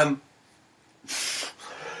 And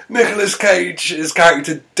Nicolas Cage's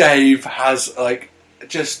character Dave has like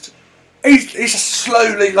just... He's just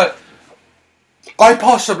slowly like... I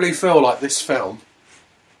possibly feel like this film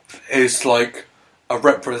is like a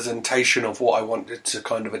representation of what I wanted to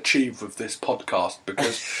kind of achieve with this podcast,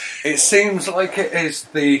 because it seems like it is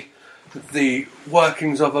the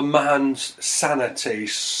workings of a man's sanity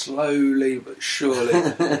slowly but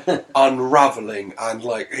surely unravelling, and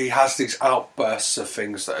like he has these outbursts of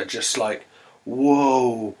things that are just like,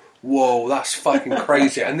 whoa, that's fucking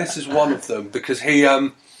crazy. And this is one of them, because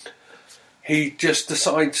he just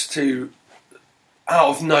decides to out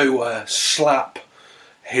of nowhere slap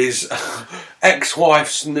his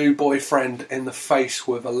ex-wife's new boyfriend in the face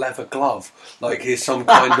with a leather glove, like he's some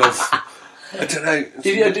kind of, I don't know. Do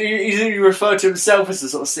you refer to himself as the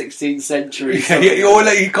sort of 16th century?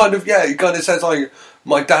 He kind of says like,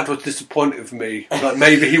 my dad was disappointed with me. Like,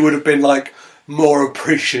 maybe he would have been, like, more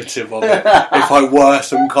appreciative of it if I were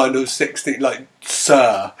some kind of 16, like,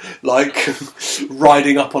 sir, like,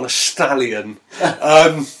 riding up on a stallion.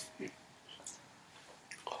 And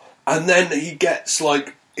then he gets,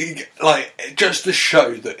 like, just to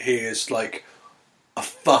show that he is, like, a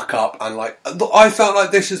fuck up, and, like, I felt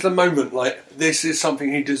like this is the moment, like, this is something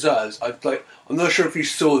he deserves. I'm not sure if you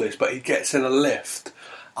saw this, but he gets in a lift,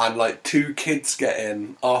 and, like, 2 kids get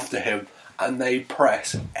in after him, and they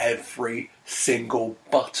press every single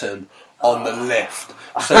button on the lift,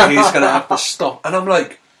 so he's going to have to stop. And I'm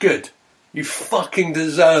like, good, you fucking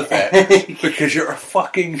deserve it, because you're a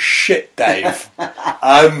fucking shit, Dave.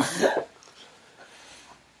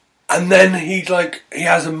 And then he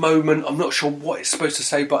has a moment, I'm not sure what it's supposed to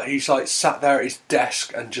say, but he's, like, sat there at his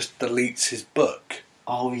desk and just deletes his book.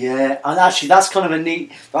 Oh, yeah. And actually, that's kind of a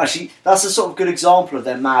neat... Actually, that's a sort of good example of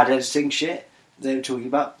their mad editing shit they were talking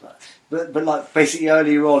about. But like, basically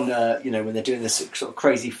earlier on, when they're doing this sort of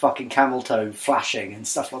crazy fucking camel toe flashing and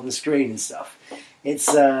stuff on the screen and stuff, it's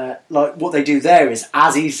like, what they do there is,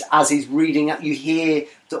 as he's reading out, you hear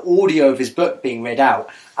the audio of his book being read out,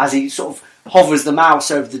 as he sort of hovers the mouse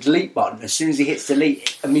over the delete button. As soon as he hits delete,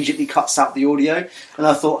 it immediately cuts out the audio. And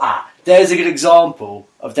I thought, there's a good example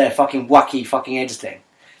of their fucking wacky fucking editing.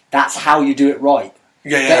 That's how you do it right.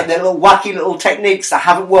 Yeah. Their little wacky little techniques that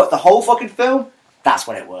haven't worked the whole fucking film, that's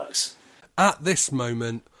when it works. At this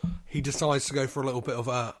moment, he decides to go for a little bit of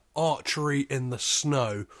archery in the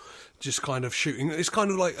snow, just kind of shooting. It's kind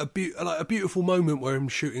of like a beautiful moment where I'm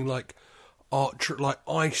shooting like archery, like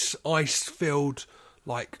ice-filled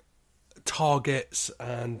like targets,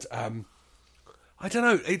 and I don't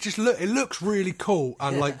know. It looks really cool,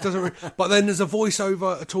 and like doesn't. But then there's a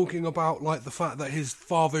voiceover talking about like the fact that his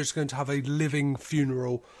father is going to have a living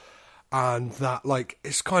funeral, and that like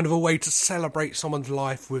it's kind of a way to celebrate someone's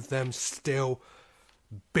life with them still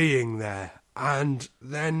being there. And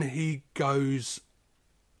then he goes,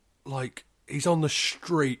 like, he's on the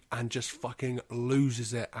street and just fucking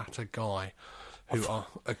loses it at a guy who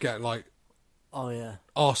again like. Oh yeah.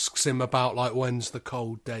 Asks him about like when's the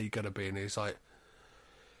cold day gonna be, and he's like,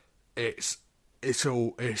 it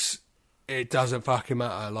doesn't fucking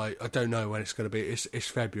matter. Like, I don't know when it's gonna be. It's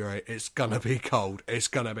February. It's gonna be cold. It's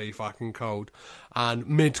gonna be fucking cold. And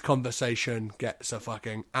mid conversation gets a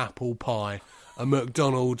fucking apple pie, a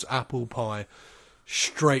McDonald's apple pie,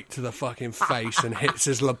 straight to the fucking face and hits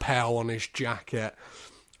his lapel on his jacket,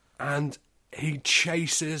 and he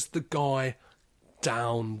chases the guy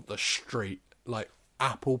down the street, like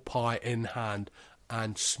apple pie in hand,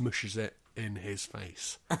 and smushes it in his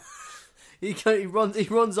face. He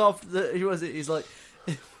runs after the... He's like...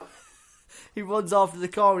 He runs after the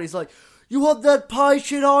car and he's like, "You want that pie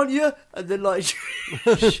shit on you?" And then like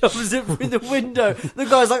shoves it through the window. The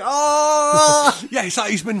guy's like, "Ah!" Yeah, it's like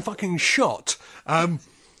he's been fucking shot. And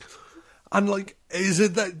like, is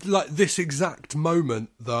it that like this exact moment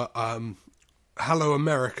that Hello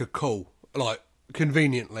America call, like,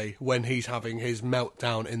 conveniently when he's having his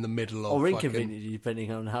meltdown in the middle of... Or inconveniently,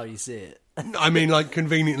 depending on how you see it. I mean, like,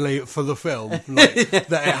 conveniently for the film, like,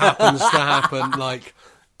 that it happens to happen, like,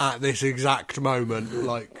 at this exact moment,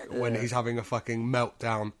 like, when he's having a fucking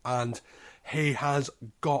meltdown, and he has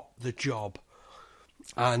got the job.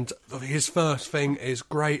 And his first thing is,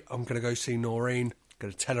 great, I'm going to go see Noreen,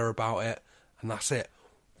 going to tell her about it, and that's it.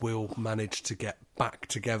 We'll manage to get back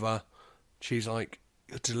together. She's like,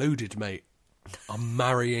 "You're deluded, mate. I'm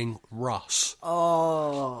marrying Russ."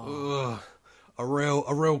 Oh. Ugh. A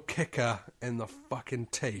real kicker in the fucking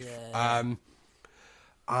teeth. Yeah.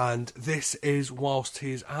 And this is whilst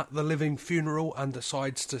he's at the living funeral and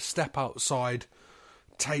decides to step outside,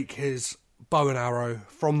 take his bow and arrow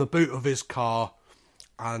from the boot of his car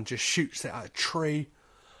and just shoots it at a tree,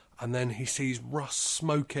 and then he sees Russ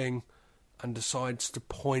smoking and decides to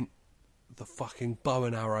point the fucking bow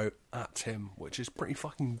and arrow at him, which is pretty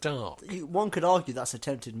fucking dark. One could argue that's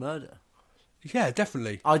attempted murder. Yeah,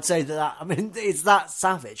 definitely. I'd say that, I mean, it's that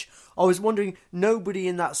savage. I was wondering, nobody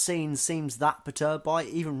in that scene seems that perturbed by it.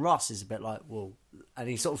 Even Russ is a bit like, whoa. And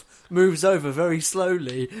he sort of moves over very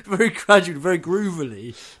slowly, very gradually, very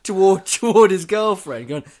groovily toward his girlfriend,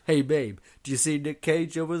 going, "Hey babe, do you see Nick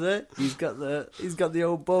Cage over there? He's got the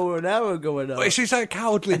old bow and arrow going on." Well, it's a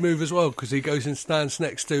cowardly move as well, because he goes and stands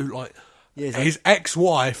next to like his like,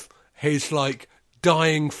 ex-wife, his like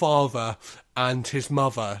dying father, and his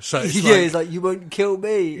mother. So it's he's like, "You won't kill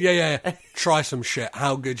me." Yeah. Try some shit.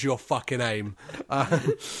 How good's your fucking aim?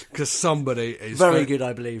 Because somebody is very good,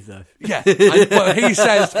 I believe, though. Yeah, but he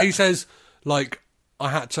says, like, I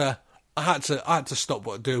had to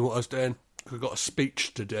stop doing what I was doing. we've got a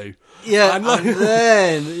speech to do. Yeah, And, like, and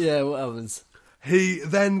then what happens? he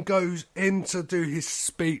then goes in to do his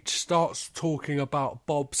speech, starts talking about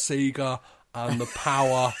Bob Seger and the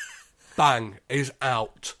power. Bang, is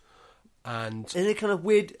out. And it kind of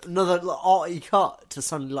weird, another like, arty cut to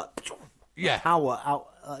suddenly like power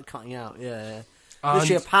out, cutting out. Yeah.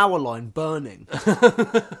 Literally a power line burning.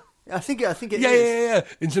 I think it is. Yeah.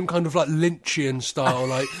 In some kind of like Lynchian style,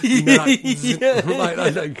 like you know, like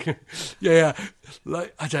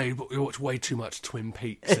I don't know, you watch way too much Twin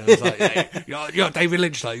Peaks. And I was like, you're David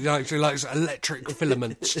Lynch, like actually like electric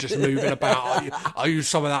filaments just moving about. I use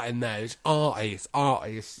some of that in there. It's arty,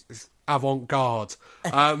 it's avant-garde.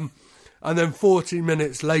 And then 40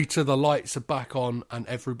 minutes later, the lights are back on and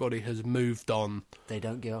everybody has moved on. They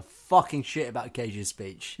don't give a fucking shit about Cage's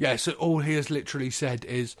speech. Yeah, so all he has literally said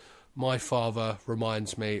is, my father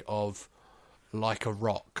reminds me of Like a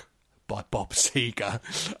Rock by Bob Seger.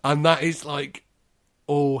 And that is like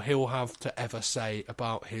all he'll have to ever say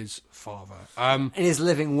about his father. In his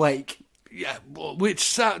living wake. Yeah,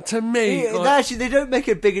 which to me... Actually, they don't make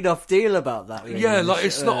a big enough deal about that. Really. Yeah, like,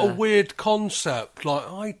 it's not a weird concept. Like,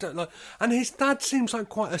 I don't like... And his dad seems like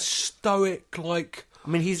quite a stoic, like... I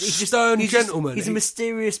mean, he's stern gentleman. He's a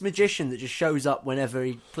mysterious magician that just shows up whenever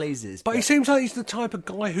he pleases. But he seems like he's the type of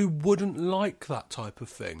guy who wouldn't like that type of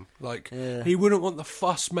thing. Like, he wouldn't want the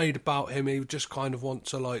fuss made about him. He would just kind of want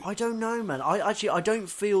to, like... I don't know, man. I don't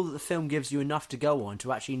feel that the film gives you enough to go on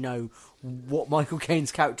to actually know what Michael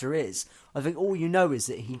Caine's character is. I think all you know is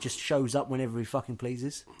that he just shows up whenever he fucking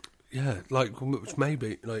pleases. Yeah, like,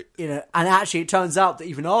 maybe, like... You know, and actually it turns out that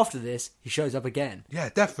even after this, he shows up again. Yeah,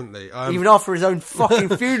 definitely. Even after his own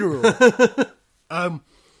fucking funeral. And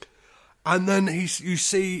then you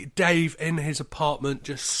see Dave in his apartment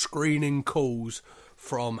just screening calls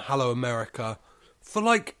from Hello America for,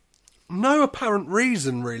 like, no apparent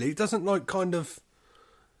reason, really. It doesn't, like, kind of...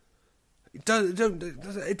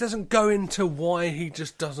 It doesn't go into why he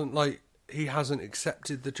just doesn't, like... He hasn't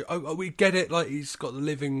accepted the... we get it, like, he's got the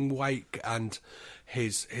living wake and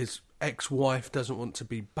his ex-wife doesn't want to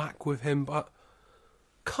be back with him, but...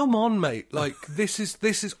 Come on, mate. Like, this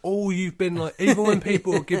is all you've been like. Even when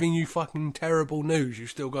people are giving you fucking terrible news,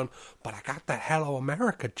 you've still gone, but I got that Hello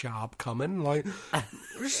America job coming. Like,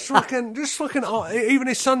 just fucking. Even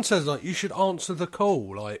his son says, like, you should answer the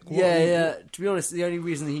call. Like, yeah. To be honest, the only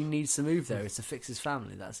reason he needs to move there is to fix his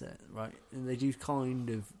family. That's it, right? And they do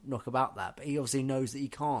kind of knock about that, but he obviously knows that he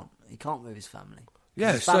can't. He can't move his family.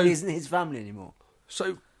 Yeah, his family isn't his family anymore.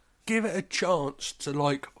 So. Give it a chance to,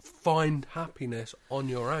 like, find happiness on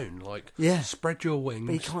your own. Like, spread your wings.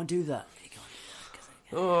 But he can't do that.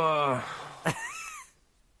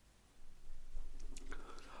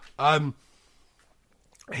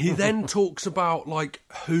 He then talks about, like,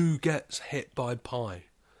 who gets hit by pie.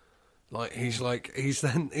 Like, he's like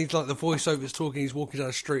the voiceover's talking. He's walking down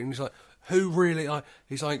the street and he's like, who really?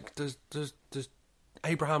 He's like, does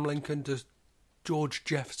Abraham Lincoln, does George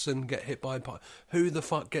Jefferson get hit by pie? Who the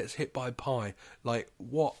fuck gets hit by pie? Like,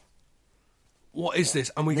 what is this?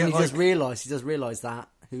 And he does realise that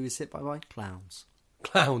who is hit by pie?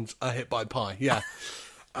 Clowns are hit by pie, yeah.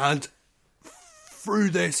 And through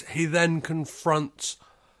this, he then confronts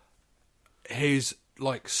his,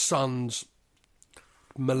 like, son's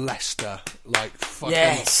molester, like,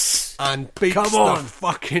 fucking, and beats the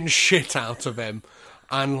fucking shit out of him,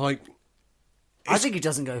 and, like, I think he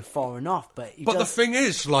doesn't go far enough, but the thing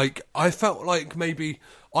is, like, I felt like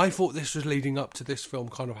I thought this was leading up to this film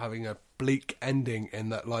kind of having a bleak ending in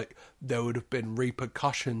that, like, there would have been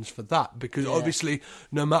repercussions for that, because obviously,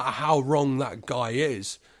 no matter how wrong that guy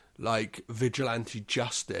is, like, vigilante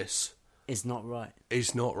justice is not right.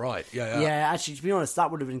 Yeah, actually, to be honest,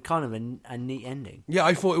 that would have been kind of a neat ending. Yeah,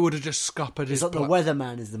 I thought it would have just scuppered his... It's like the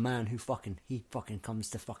weatherman is the man who fucking comes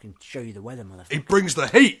to fucking show you the weather, motherfucker. He brings the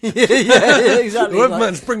heat! yeah, exactly. The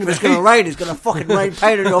weatherman's bringing the heat. It's going to rain, it's going to fucking rain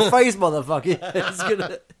paint on your face, motherfucker. It's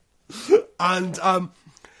gonna... And,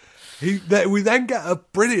 we then get a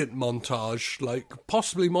brilliant montage, like,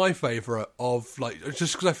 possibly my favourite of, like,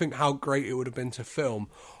 just because I think how great it would have been to film,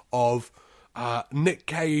 of... Nick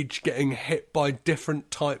Cage getting hit by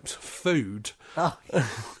different types of food.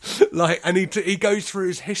 Like, and he goes through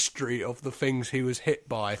his history of the things he was hit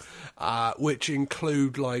by, which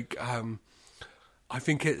include, like, I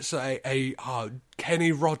think it's a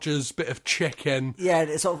Kenny Rogers bit of chicken. Yeah,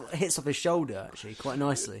 it sort of hits off his shoulder, actually, quite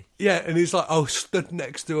nicely. Yeah, and he's like, stood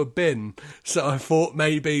next to a bin, so I thought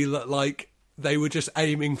maybe that, like, they were just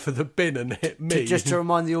aiming for the bin and hit me. Just to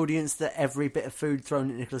remind the audience that every bit of food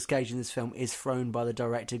thrown at Nicolas Cage in this film is thrown by the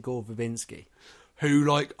director Gore Verbinski. Who,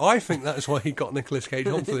 like, I think that's why he got Nicolas Cage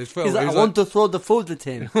on for this film. He's like, I want to throw the food at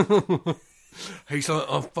him. He's like,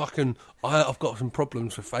 I've got some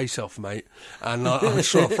problems with Face-Off, mate, and I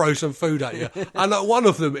just want to throw some food at you. And one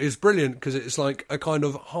of them is brilliant because it's like a kind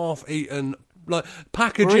of half-eaten, like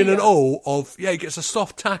packaging and all of, he gets a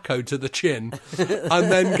soft taco to the chin,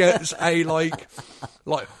 and then gets a like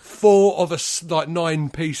 4 of a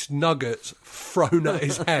 9-piece nuggets thrown at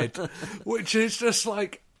his head, which is just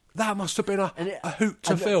like. That must have been a hoot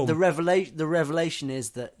to film. The revelation is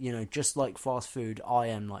that, just like fast food, I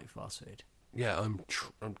am like fast food. Yeah, I'm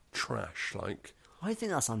trash. Like, I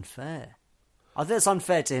think that's unfair. I think that's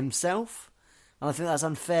unfair to himself, and I think that's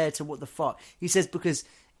unfair to what the fuck he says, because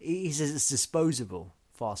he says it's disposable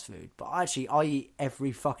fast food, but actually I eat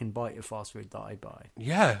every fucking bite of fast food that I buy.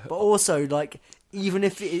 Yeah, but also like even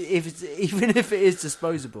if it is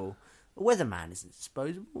disposable, a weatherman isn't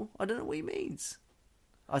disposable. I don't know what he means.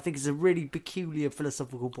 I think it's a really peculiar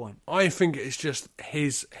philosophical point. I think it's just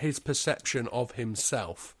his perception of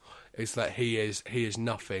himself is that he is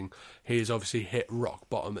nothing. He has obviously hit rock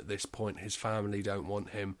bottom at this point. His family don't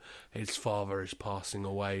want him. His father is passing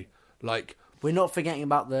away. Like, we're not forgetting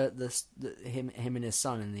about the him and his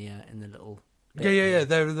son in the little bit. Yeah.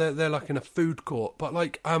 They're like in a food court. But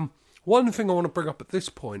like, one thing I want to bring up at this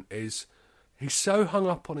point is he's so hung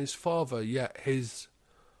up on his father, yet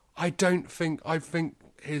I think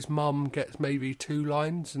his mum gets maybe 2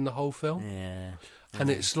 lines in the whole film. Yeah. And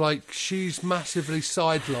it's like she's massively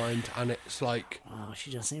sidelined, and it's like, oh,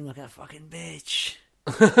 she doesn't seem like a fucking bitch.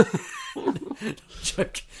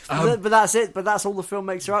 Joke. But that's it. But that's all the film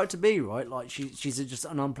makes her out to be, right? Like she's just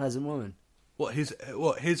an unpleasant woman.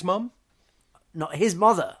 His mum? Not his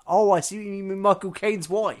mother. Oh, I see. You mean Michael Caine's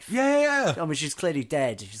wife? Yeah. I mean, she's clearly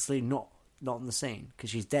dead. She's clearly not on the scene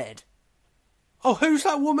because she's dead. Oh, who's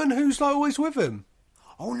that woman who's like always with him?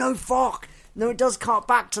 Oh, no, fuck. No, it does cut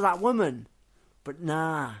back to that woman. But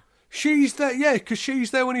nah. She's there, because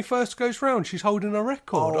she's there when he first goes round. She's holding a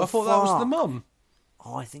record. Oh, I thought that was the mum.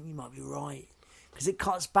 Oh, I think you might be right. Because it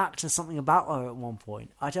cuts back to something about her at one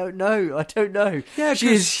point. I don't know. Yeah, she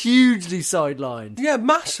is hugely sidelined. Yeah,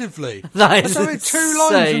 massively. That is so insane. 2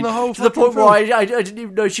 lines in the whole to the point film. where I didn't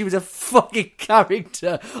even know she was a fucking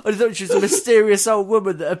character. I thought she was a mysterious old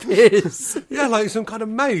woman that appears. Yeah, like some kind of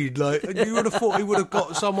maid. Like, you would have thought he would have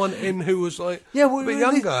got someone in who was like a bit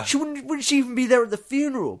younger. She wouldn't she even be there at the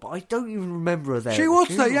funeral? But I don't even remember her there. She was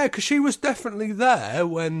there, yeah, because she was definitely there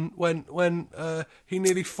when he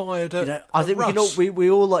nearly fired at I think Russ. we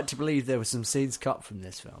all like to believe there were some scenes cut from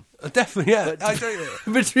this film. Definitely, yeah.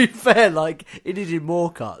 But to be fair, like, it needed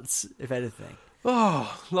more cuts, if anything.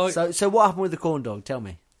 Oh, like... So what happened with the corn dog? Tell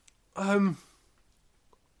me. I'm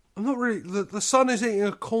not really... The son is eating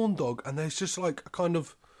a corn dog, and there's just like a kind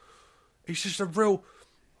of... He's just a real...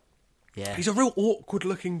 Yeah. He's a real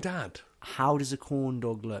awkward-looking dad. How does a corn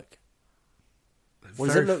dog look? What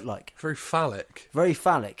does it look like? Very phallic. Very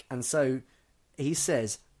phallic. And so he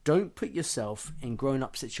says, don't put yourself in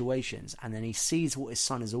grown-up situations. And then he sees what his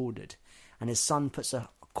son has ordered. And his son puts a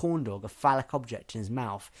corn dog, a phallic object, in his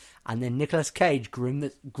mouth. And then Nicolas Cage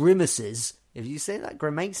grimaces. If you say that?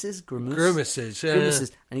 Grimaces? Grimaces, yeah.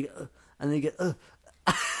 Grimaces. And then you get,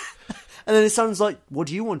 And then his son's like, what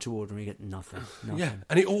do you want to order? And he goes, nothing. Yeah,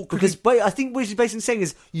 and he awkwardly... Because I think what he's basically saying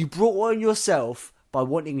is, you brought on yourself by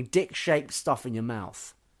wanting dick-shaped stuff in your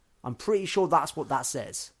mouth. I'm pretty sure that's what that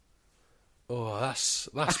says. Oh, that's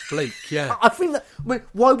bleak, yeah. I think that...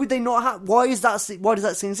 Why would they not have... Why does that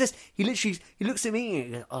scene exist? He looks at me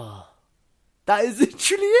and goes, oh, that is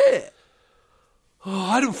literally it. Oh,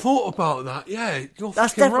 I hadn't thought about that. Yeah, you're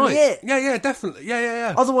That's fucking definitely right. it. Yeah, definitely.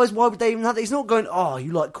 Yeah. Otherwise, why would they even have that? He's not going, oh,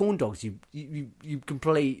 you like corn dogs, you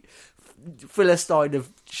complete Philistine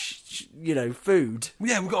of, food.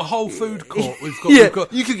 Yeah, we've got a whole food court. We've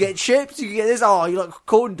got. You could get chips, you could get this, oh, you like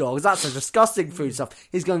corn dogs, that's a disgusting food stuff.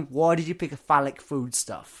 He's going, why did you pick a phallic food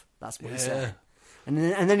stuff? That's what he's saying. And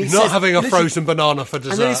then he He's says... not having a frozen banana for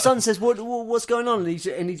dessert. And then his son says, what's going on?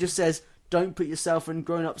 And he just says, don't put yourself in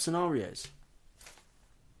grown-up scenarios.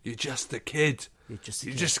 You're just a kid. You're just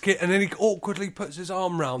a kid. And then he awkwardly puts his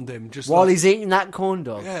arm round him. While he's eating that corn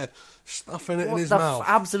dog. Yeah, stuffing it in What his the mouth.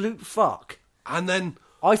 absolute fuck? And then...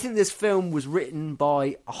 I think this film was written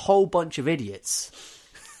by a whole bunch of idiots.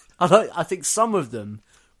 I think some of them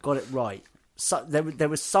got it right. So, there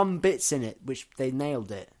were some bits in it which they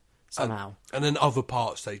nailed it somehow. And then other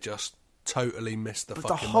parts they just totally missed the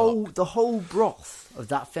fucking mark. The whole broth of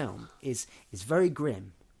that film is very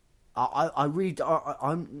grim.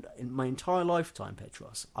 I'm in my entire lifetime,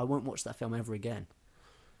 Petros, I won't watch that film ever again.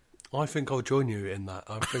 I think I'll join you in that.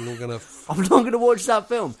 I think I'm gonna. I'm not going to watch that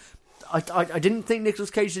film. I didn't think Nicolas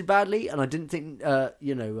Cage did badly, and I didn't think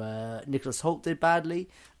Nicholas Hoult did badly.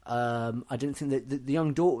 I didn't think that the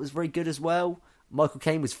young daughter was very good as well. Michael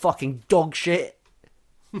Caine was fucking dog shit.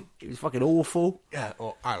 It was fucking awful. Yeah.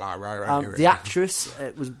 The actress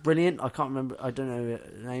was brilliant. I can't remember. I don't know what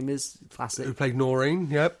her name is. Classic. Who played Noreen?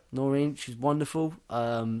 Yep. Noreen. She's wonderful.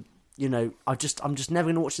 I'm just never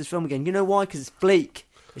going to watch this film again. You know why? Because it's bleak.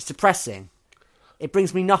 It's depressing. It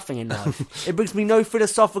brings me nothing in life. It brings me no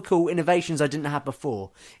philosophical innovations I didn't have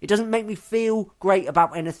before. It doesn't make me feel great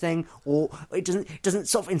about anything, or it doesn't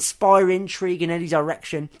sort of inspire intrigue in any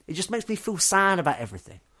direction. It just makes me feel sad about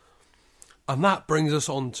everything. And that brings us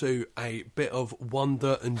on to a bit of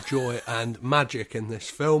wonder and joy and magic in this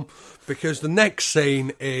film, because the next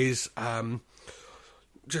scene is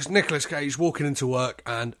just Nicolas Cage walking into work,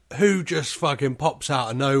 and who just fucking pops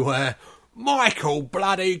out of nowhere? Michael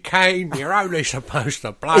bloody Caine, you're only supposed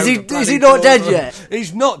to blow. Is he not dead yet?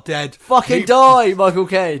 He's not dead. Fucking die, Michael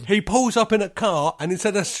Caine. He pulls up in a car, and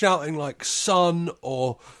instead of shouting like son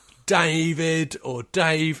or David or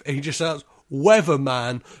Dave, he just shouts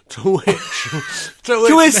Weatherman, to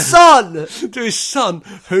his son,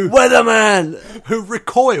 who Weatherman, who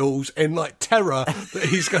recoils in like terror that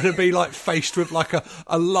he's going to be like faced with like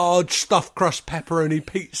a large stuffed crust pepperoni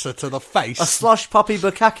pizza to the face, a slush puppy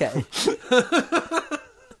bukkake.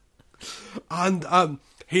 And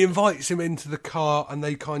he invites him into the car, and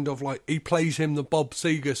they kind of like, he plays him the Bob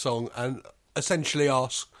Seger song and essentially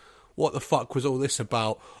asks, what the fuck was all this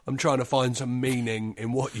about? I'm trying to find some meaning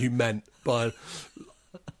in what you meant by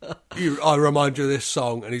I remind you of this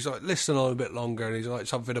song. And he's like, listen on a bit longer. And he's like,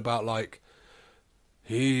 something about like,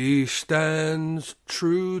 he stands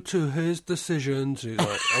true to his decisions. He's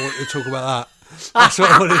like, I want you to talk about that. That's what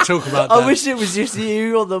I want to talk about. I wish it was just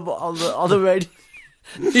you on the radio.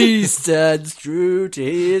 He stands true to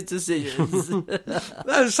his decisions.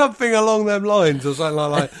 There's something along them lines, or something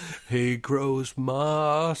like he grows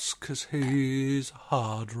moss because he's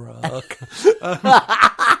hard rock.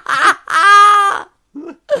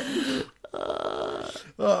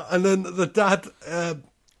 And then the dad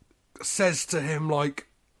says to him, like,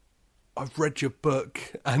 I've read your book,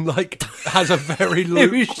 and like has a very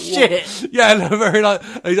shit. Yeah, and a very like,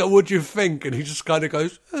 he's like, what do you think? And he just kind of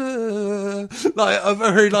goes like a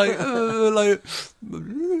very like I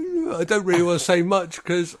don't really want to say much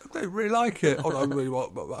because I don't really like it. I don't really like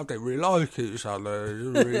it. So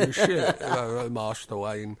it's really shit, Master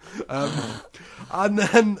Wayne. And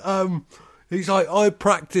then he's like, I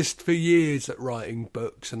practiced for years at writing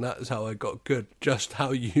books, and that's how I got good. Just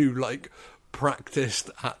how you like practiced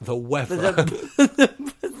at the weather.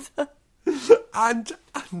 and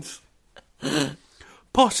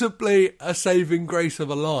possibly a saving grace of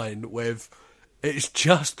a line with, it's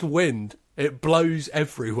just wind, it blows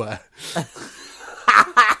everywhere.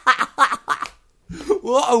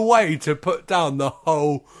 What a way to put down the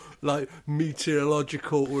whole like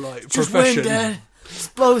meteorological like just profession. Wind, Dad. It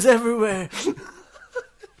blows everywhere.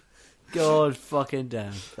 God fucking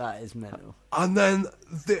damn, that is mental. And then,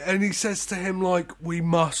 and he says to him, like, we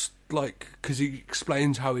must, like, because he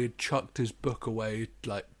explains how he had chucked his book away,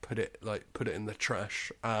 like, put it in the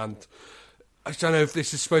trash. And I don't know if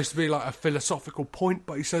this is supposed to be, like, a philosophical point,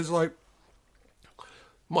 but he says, like,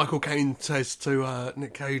 Michael Caine says to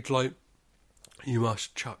Nick Cage, like, you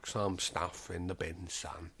must chuck some stuff in the bin,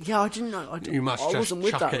 son. Yeah, I didn't know. You must just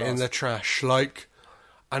chuck it in the trash, like,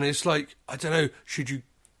 and it's like, I don't know, should you...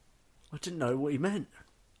 I didn't know what he meant.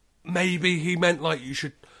 Maybe he meant like you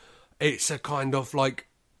should. It's a kind of like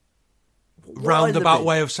roundabout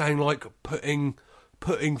way of saying like putting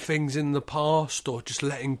things in the past, or just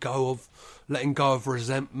letting go of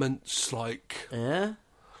resentments. Like, yeah,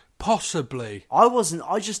 possibly. I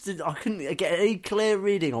couldn't get any clear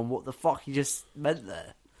reading on what the fuck he just meant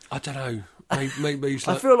there. I don't know. Maybe he's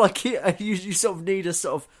like, I feel like you sort of need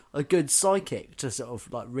a good psychic to sort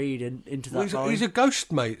of like read into that. Well, he's a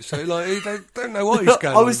ghost, mate. So like, he don't know what he's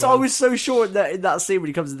going. I was so sure in that scene when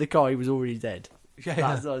he comes in the car, he was already dead. Yeah,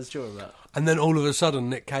 that's what I was sure about. And then all of a sudden,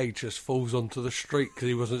 Nick Cage just falls onto the street because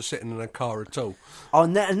he wasn't sitting in a car at all. Oh,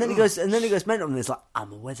 and then he goes mental, and it's like,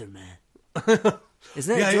 I'm a weatherman.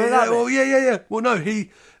 Isn't it? Yeah. Well, yeah. Well, no,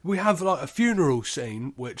 we have like a funeral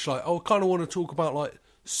scene, which like I kind of want to talk about like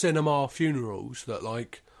cinema funerals that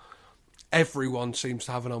like everyone seems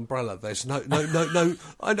to have an umbrella. There's no.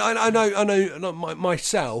 I know.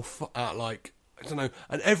 Myself at like I don't know,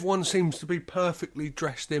 and everyone seems to be perfectly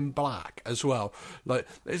dressed in black as well. Like,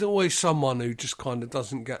 there's always someone who just kind of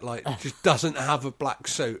doesn't get, like, just doesn't have a black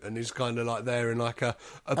suit and is kind of like there in like a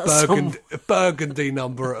burgundy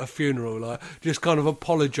number at a funeral, like just kind of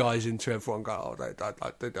apologising to everyone, going, "Oh, they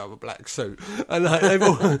don't have a black suit," and like,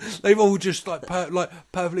 they've all just like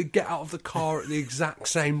perfectly get out of the car at the exact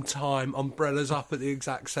same time, umbrellas up at the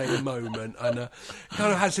exact same moment, and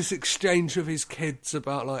kind of has this exchange with his kids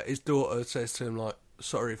about, like, his daughter says to him, like,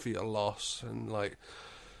 "Sorry for your loss," and like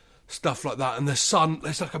stuff like that. And the son,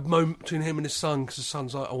 there's like a moment between him and his son, because the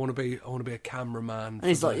son's like, I want to be a cameraman, and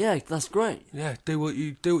he's like, "Yeah, that's great. Yeah, do what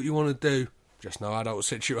you want to do. Just no adult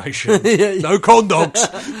situation, no corn dogs."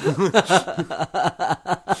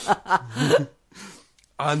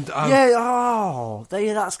 And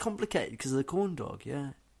that's complicated because of the corn dog.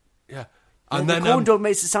 Yeah. And the then corn dog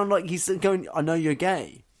makes it sound like he's going, "I know you're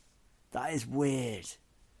gay." That is weird.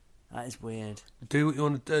 Do what you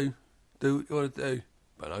want to do. Do what you want to do.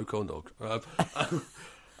 But no corn dogs.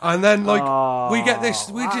 And then, like, we get this.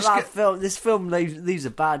 This film leaves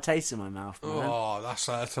a bad taste in my mouth, man. Oh, that's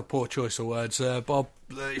a poor choice of words, Bob.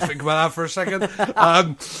 Let you think about that for a second.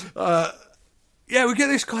 Yeah, we get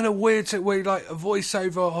this kind of weird, like, a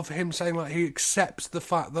voiceover of him saying, like, he accepts the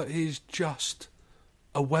fact that he's just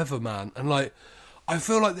a weatherman, and like, I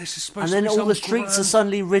feel like this is supposed to be. And then all the streets are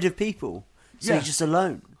suddenly rid of people, so he's just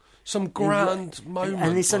alone. Some grand moment,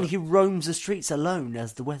 and then suddenly he roams the streets alone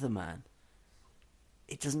as the weatherman.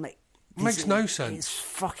 It doesn't makes no sense. It's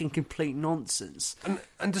fucking complete nonsense.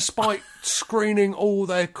 And despite screening all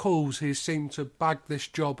their calls, he seemed to bag this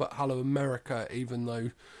job at Hello America, even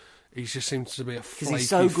though he just seems to be a flaky. He's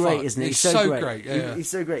so great, fuck. Isn't he? He's so great. Yeah. He's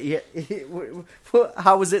so great. Yeah.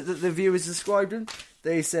 How was it that the viewers described him?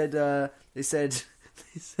 They said,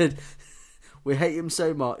 "We hate him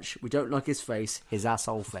so much. We don't like his face. His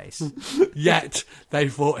asshole face." Yet they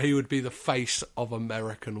thought he would be the face of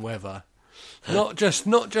American weather, not just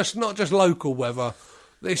local weather.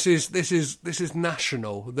 This is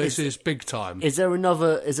national. This is big time. Is there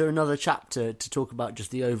another chapter to talk about just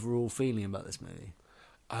the overall feeling about this movie?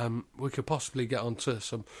 We could possibly get onto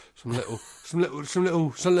some little.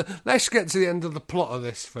 Let's get to the end of the plot of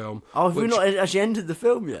this film. Oh, have we not actually ended the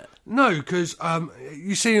film yet? No, because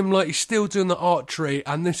you see him, like, he's still doing the archery,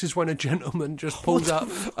 and this is when a gentleman just pulls out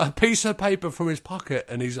a piece of paper from his pocket,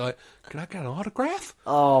 and he's like, "Can I get an autograph?"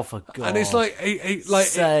 Oh, for God! And it's like,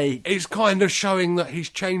 it's kind of showing that he's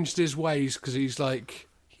changed his ways, because he's like,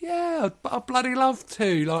 "Yeah, I'd bloody love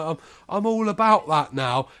to. Like, I'm all about that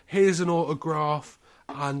now. Here's an autograph."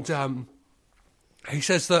 And he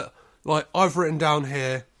says that, like, I've written down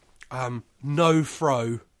here, no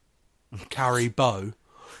throw, carry bow,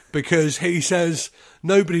 because he says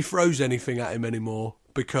nobody throws anything at him anymore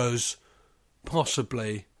because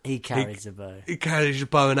possibly he carries a bow. He carries a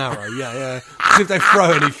bow and arrow, yeah. Because if they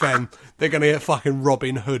throw anything, they're going to get fucking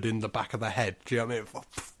Robin Hood in the back of the head. Do you know what I mean?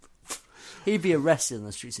 He'd be arrested on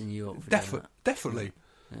the streets in New York. Definitely. Yeah.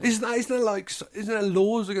 Isn't there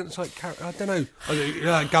laws against, like, I don't know,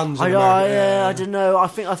 guns? I don't know. I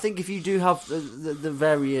think if you do have the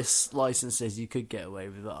various licenses, you could get away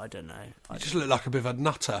with it. I don't know. You just look like a bit of a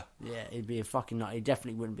nutter. Yeah, he'd be a fucking nut. He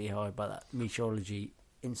definitely wouldn't be hired by that meteorology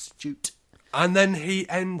institute. And then he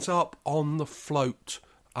ends up on the float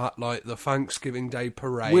at, like, the Thanksgiving Day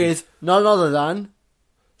parade with none other than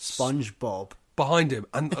SpongeBob behind him,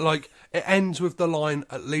 and like it ends with the line,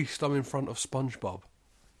 "At least I'm in front of SpongeBob."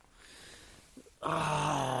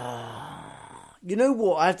 You know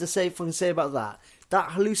what I have to say? If I can say about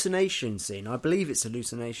that hallucination scene, I believe it's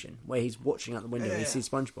hallucination where he's watching out the window and he sees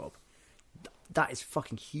SpongeBob. That is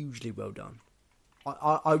fucking hugely well done.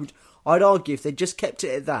 I'd argue if they just kept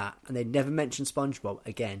it at that and they'd never mentioned SpongeBob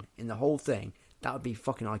again in the whole thing, that would be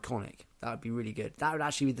fucking iconic. That would be really good. That would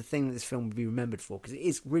actually be the thing that this film would be remembered for, because it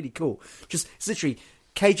is really cool. Just, it's literally,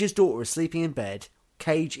 Cage's daughter is sleeping in bed,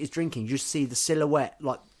 Cage is drinking, you just see the silhouette,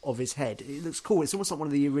 like, of his head. It looks cool. It's almost like one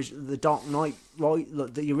of the Dark Knight, right?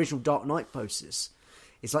 Like the original Dark Knight posters.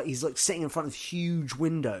 It's like he's like sitting in front of huge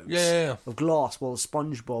windows of glass while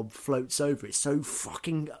SpongeBob floats over. It's so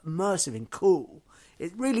fucking immersive and cool.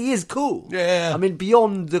 It really is cool. Yeah. I mean,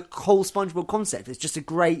 beyond the whole SpongeBob concept, it's just a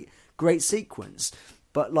great sequence.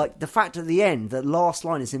 But like the fact at the end, the last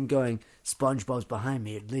line is him going, "SpongeBob's behind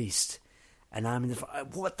me at least, and I'm in the."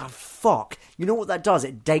 What the fuck? You know what that does?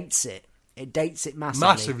 It dates it. It dates it massively.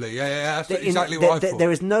 Massively, yeah. That's exactly what I thought.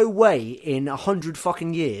 There is no way in 100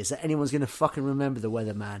 fucking years that anyone's going to fucking remember The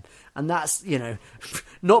Weatherman. And that's,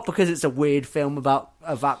 not because it's a weird film about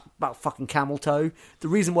fucking camel toe. The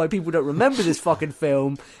reason why people don't remember this fucking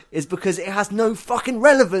film is because it has no fucking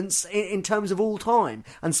relevance in terms of all time.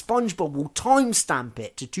 And SpongeBob will timestamp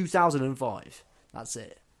it to 2005. That's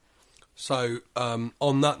it. So,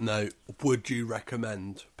 on that note, would you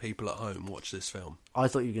recommend people at home watch this film? I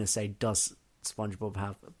thought you were going to say, does SpongeBob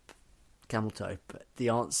have camel toe? But the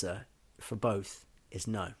answer for both is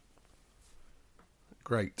no.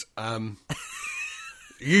 Great.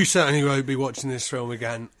 You certainly won't be watching this film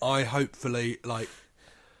again. I hopefully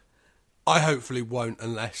won't,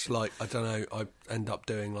 unless, I don't know, I end up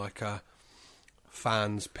doing a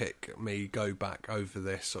fans pick me go back over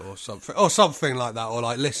this or something like that, or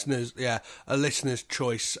listeners, a listener's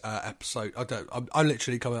choice episode. I'm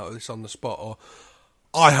literally coming up with this on the spot, or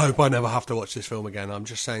I hope I never have to watch this film again. I'm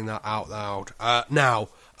just saying that out loud now.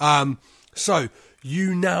 So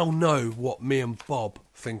you now know what me and Bob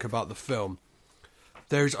think about the film.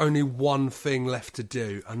 There is only one thing left to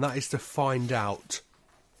do, and that is to find out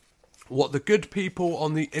what the good people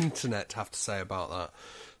on the internet have to say about that.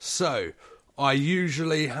 So I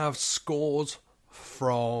usually have scores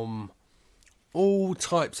from all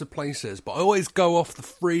types of places, but I always go off the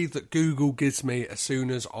 3 that Google gives me as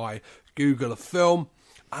soon as I Google a film.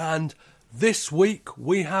 And this week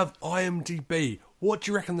we have IMDb. What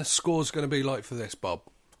do you reckon the score's going to be like for this, Bob?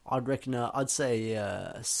 I'd say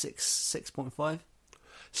 6.5.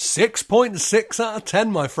 6.6 out of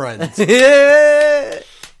 10, my friend. Yeah.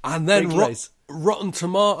 And then Rotten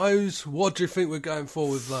Tomatoes, what do you think we're going for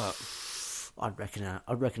with that? I'd reckon a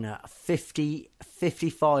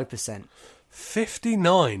 55%.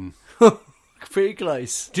 59. Pretty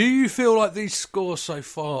close. Do you feel like these scores so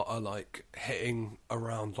far are hitting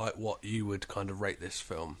around what you would kind of rate this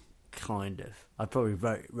film? Kind of. I'd probably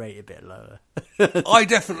rate it a bit lower. I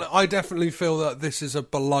definitely feel that this is a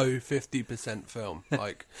below 50% film.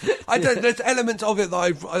 There's elements of it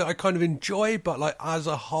that I kind of enjoy, but as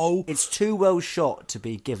a whole, it's too well shot to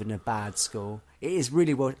be given a bad score. It is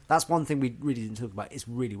really well. That's one thing we really didn't talk about. It's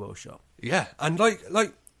really well shot. Yeah, and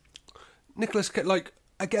Nicolas,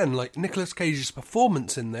 Nicolas Cage's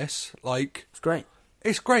performance in this, it's great.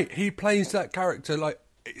 It's great. He plays that character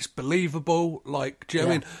it's believable. Do you know what I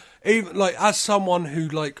mean? Even as someone who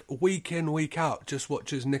week in, week out just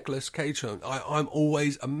watches Nicolas Cage films, I'm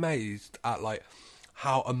always amazed at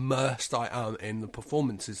how immersed I am in the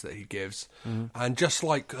performances that he gives. And just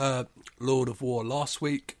like Lord of War last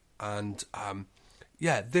week, and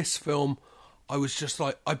this film, I was just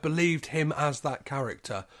I believed him as that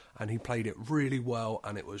character, and he played it really well,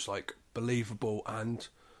 and it was believable, and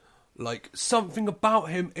something about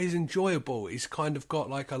him is enjoyable. He's kind of got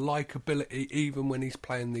a likability even when he's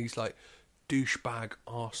playing these douchebag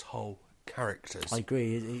arsehole characters. I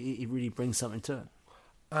agree. He really brings something to it.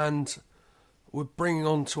 And we're bringing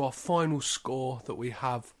on to our final score that we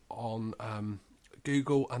have on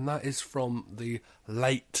Google, and that is from the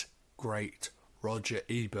late great Roger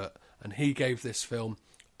Ebert, and he gave this film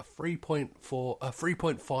a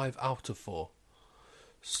 3.5 out of 4.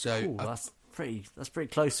 So that's pretty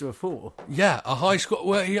close to a 4. Yeah, a high score.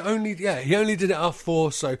 Well, he only did it out of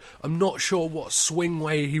 4, so I'm not sure what swing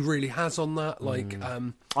way he really has on that.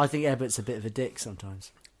 I think Ebert's a bit of a dick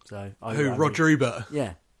sometimes. So Roger Ebert?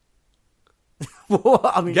 Yeah. What?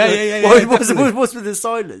 I mean, what's with the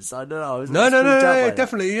silence? I don't know. No,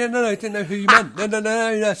 definitely. Yeah, no, I didn't know who you meant.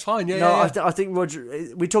 No, that's fine. Yeah, I think Roger.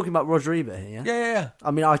 We're talking about Roger Ebert here. Yeah.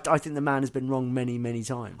 I mean, I think the man has been wrong many, many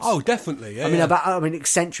times. Oh, definitely. Yeah, I mean,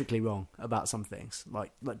 eccentrically wrong about some things,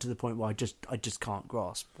 like to the point where I just can't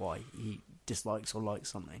grasp why he dislikes or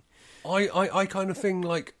likes something. I kind of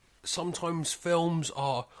think sometimes films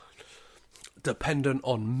are dependent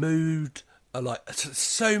on mood.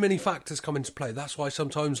 So many factors come into play. That's why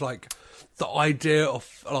sometimes the idea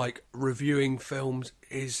of reviewing films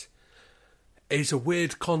is a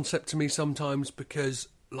weird concept to me sometimes, because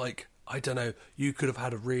I don't know, you could have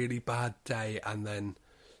had a really bad day and then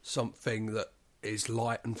something that is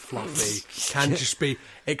light and fluffy can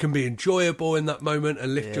be enjoyable in that moment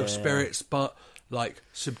and lift your spirits, but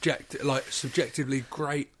subjectively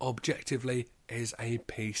great, objectively is a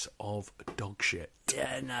piece of dog shit.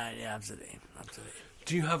 Yeah, absolutely.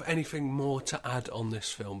 Do you have anything more to add on this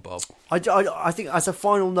film, Bob? I think as a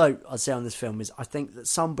final note I'd say on this film is I think that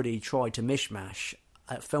somebody tried to mishmash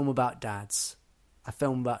a film about dads, a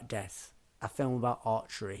film about death, a film about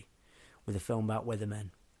archery with a film about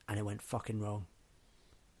weathermen, and it went fucking wrong.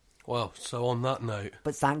 Well, so on that note...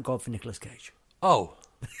 But thank God for Nicolas Cage. Oh,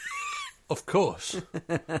 of course.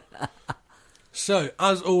 So,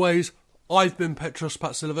 as always, I've been Petros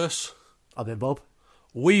Patsilivus. I've been Bob.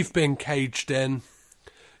 We've been caged in.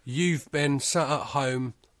 You've been sat at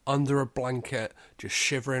home under a blanket, just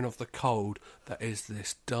shivering of the cold that is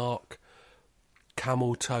this dark,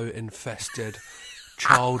 camel toe infested,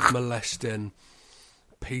 child molesting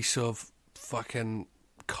piece of fucking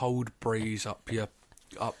cold breeze up your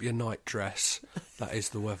nightdress. That is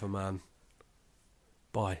the Weatherman.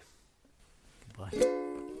 Bye. Goodbye.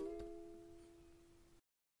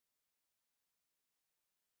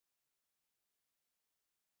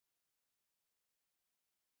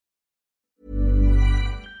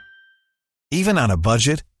 Even on a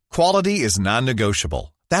budget, quality is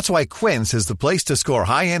non-negotiable. That's why Quince is the place to score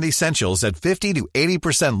high-end essentials at 50 to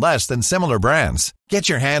 80% less than similar brands. Get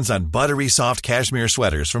your hands on buttery soft cashmere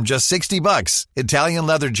sweaters from just $60, Italian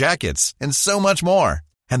leather jackets, and so much more.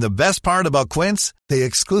 And the best part about Quince, they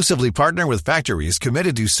exclusively partner with factories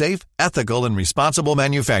committed to safe, ethical, and responsible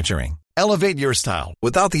manufacturing. Elevate your style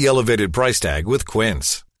without the elevated price tag with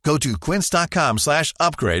Quince. Go to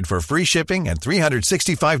quince.com/upgrade for free shipping and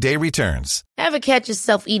 365-day returns. Ever catch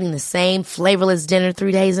yourself eating the same flavorless dinner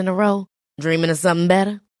 3 days in a row? Dreaming of something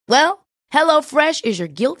better? Well, HelloFresh is your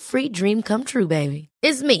guilt-free dream come true, baby.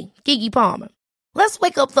 It's me, Keke Palmer. Let's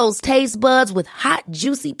wake up those taste buds with hot,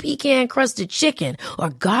 juicy pecan-crusted chicken or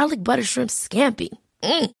garlic butter shrimp scampi.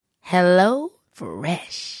 Hello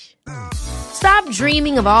Fresh. Stop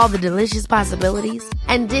dreaming of all the delicious possibilities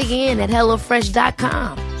and dig in at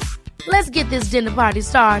HelloFresh.com. Let's get this dinner party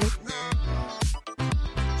started.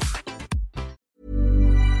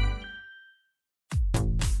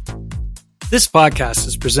 This podcast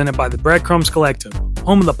is presented by the Breadcrumbs Collective,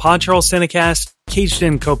 home of the Pod Charles Cinecast, Caged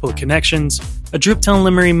In Coppola Connections, A Driptown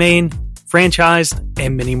Limerick, Maine, Franchised,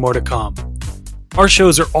 and many more to come. Our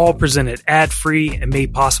shows are all presented ad-free and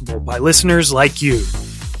made possible by listeners like you.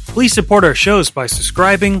 Please support our shows by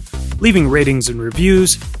subscribing, leaving ratings and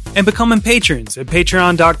reviews, and becoming patrons at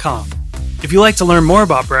patreon.com. If you'd like to learn more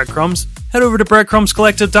about Breadcrumbs, head over to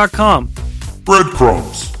breadcrumbscollective.com.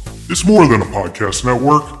 Breadcrumbs. It's more than a podcast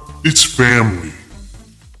network. It's family.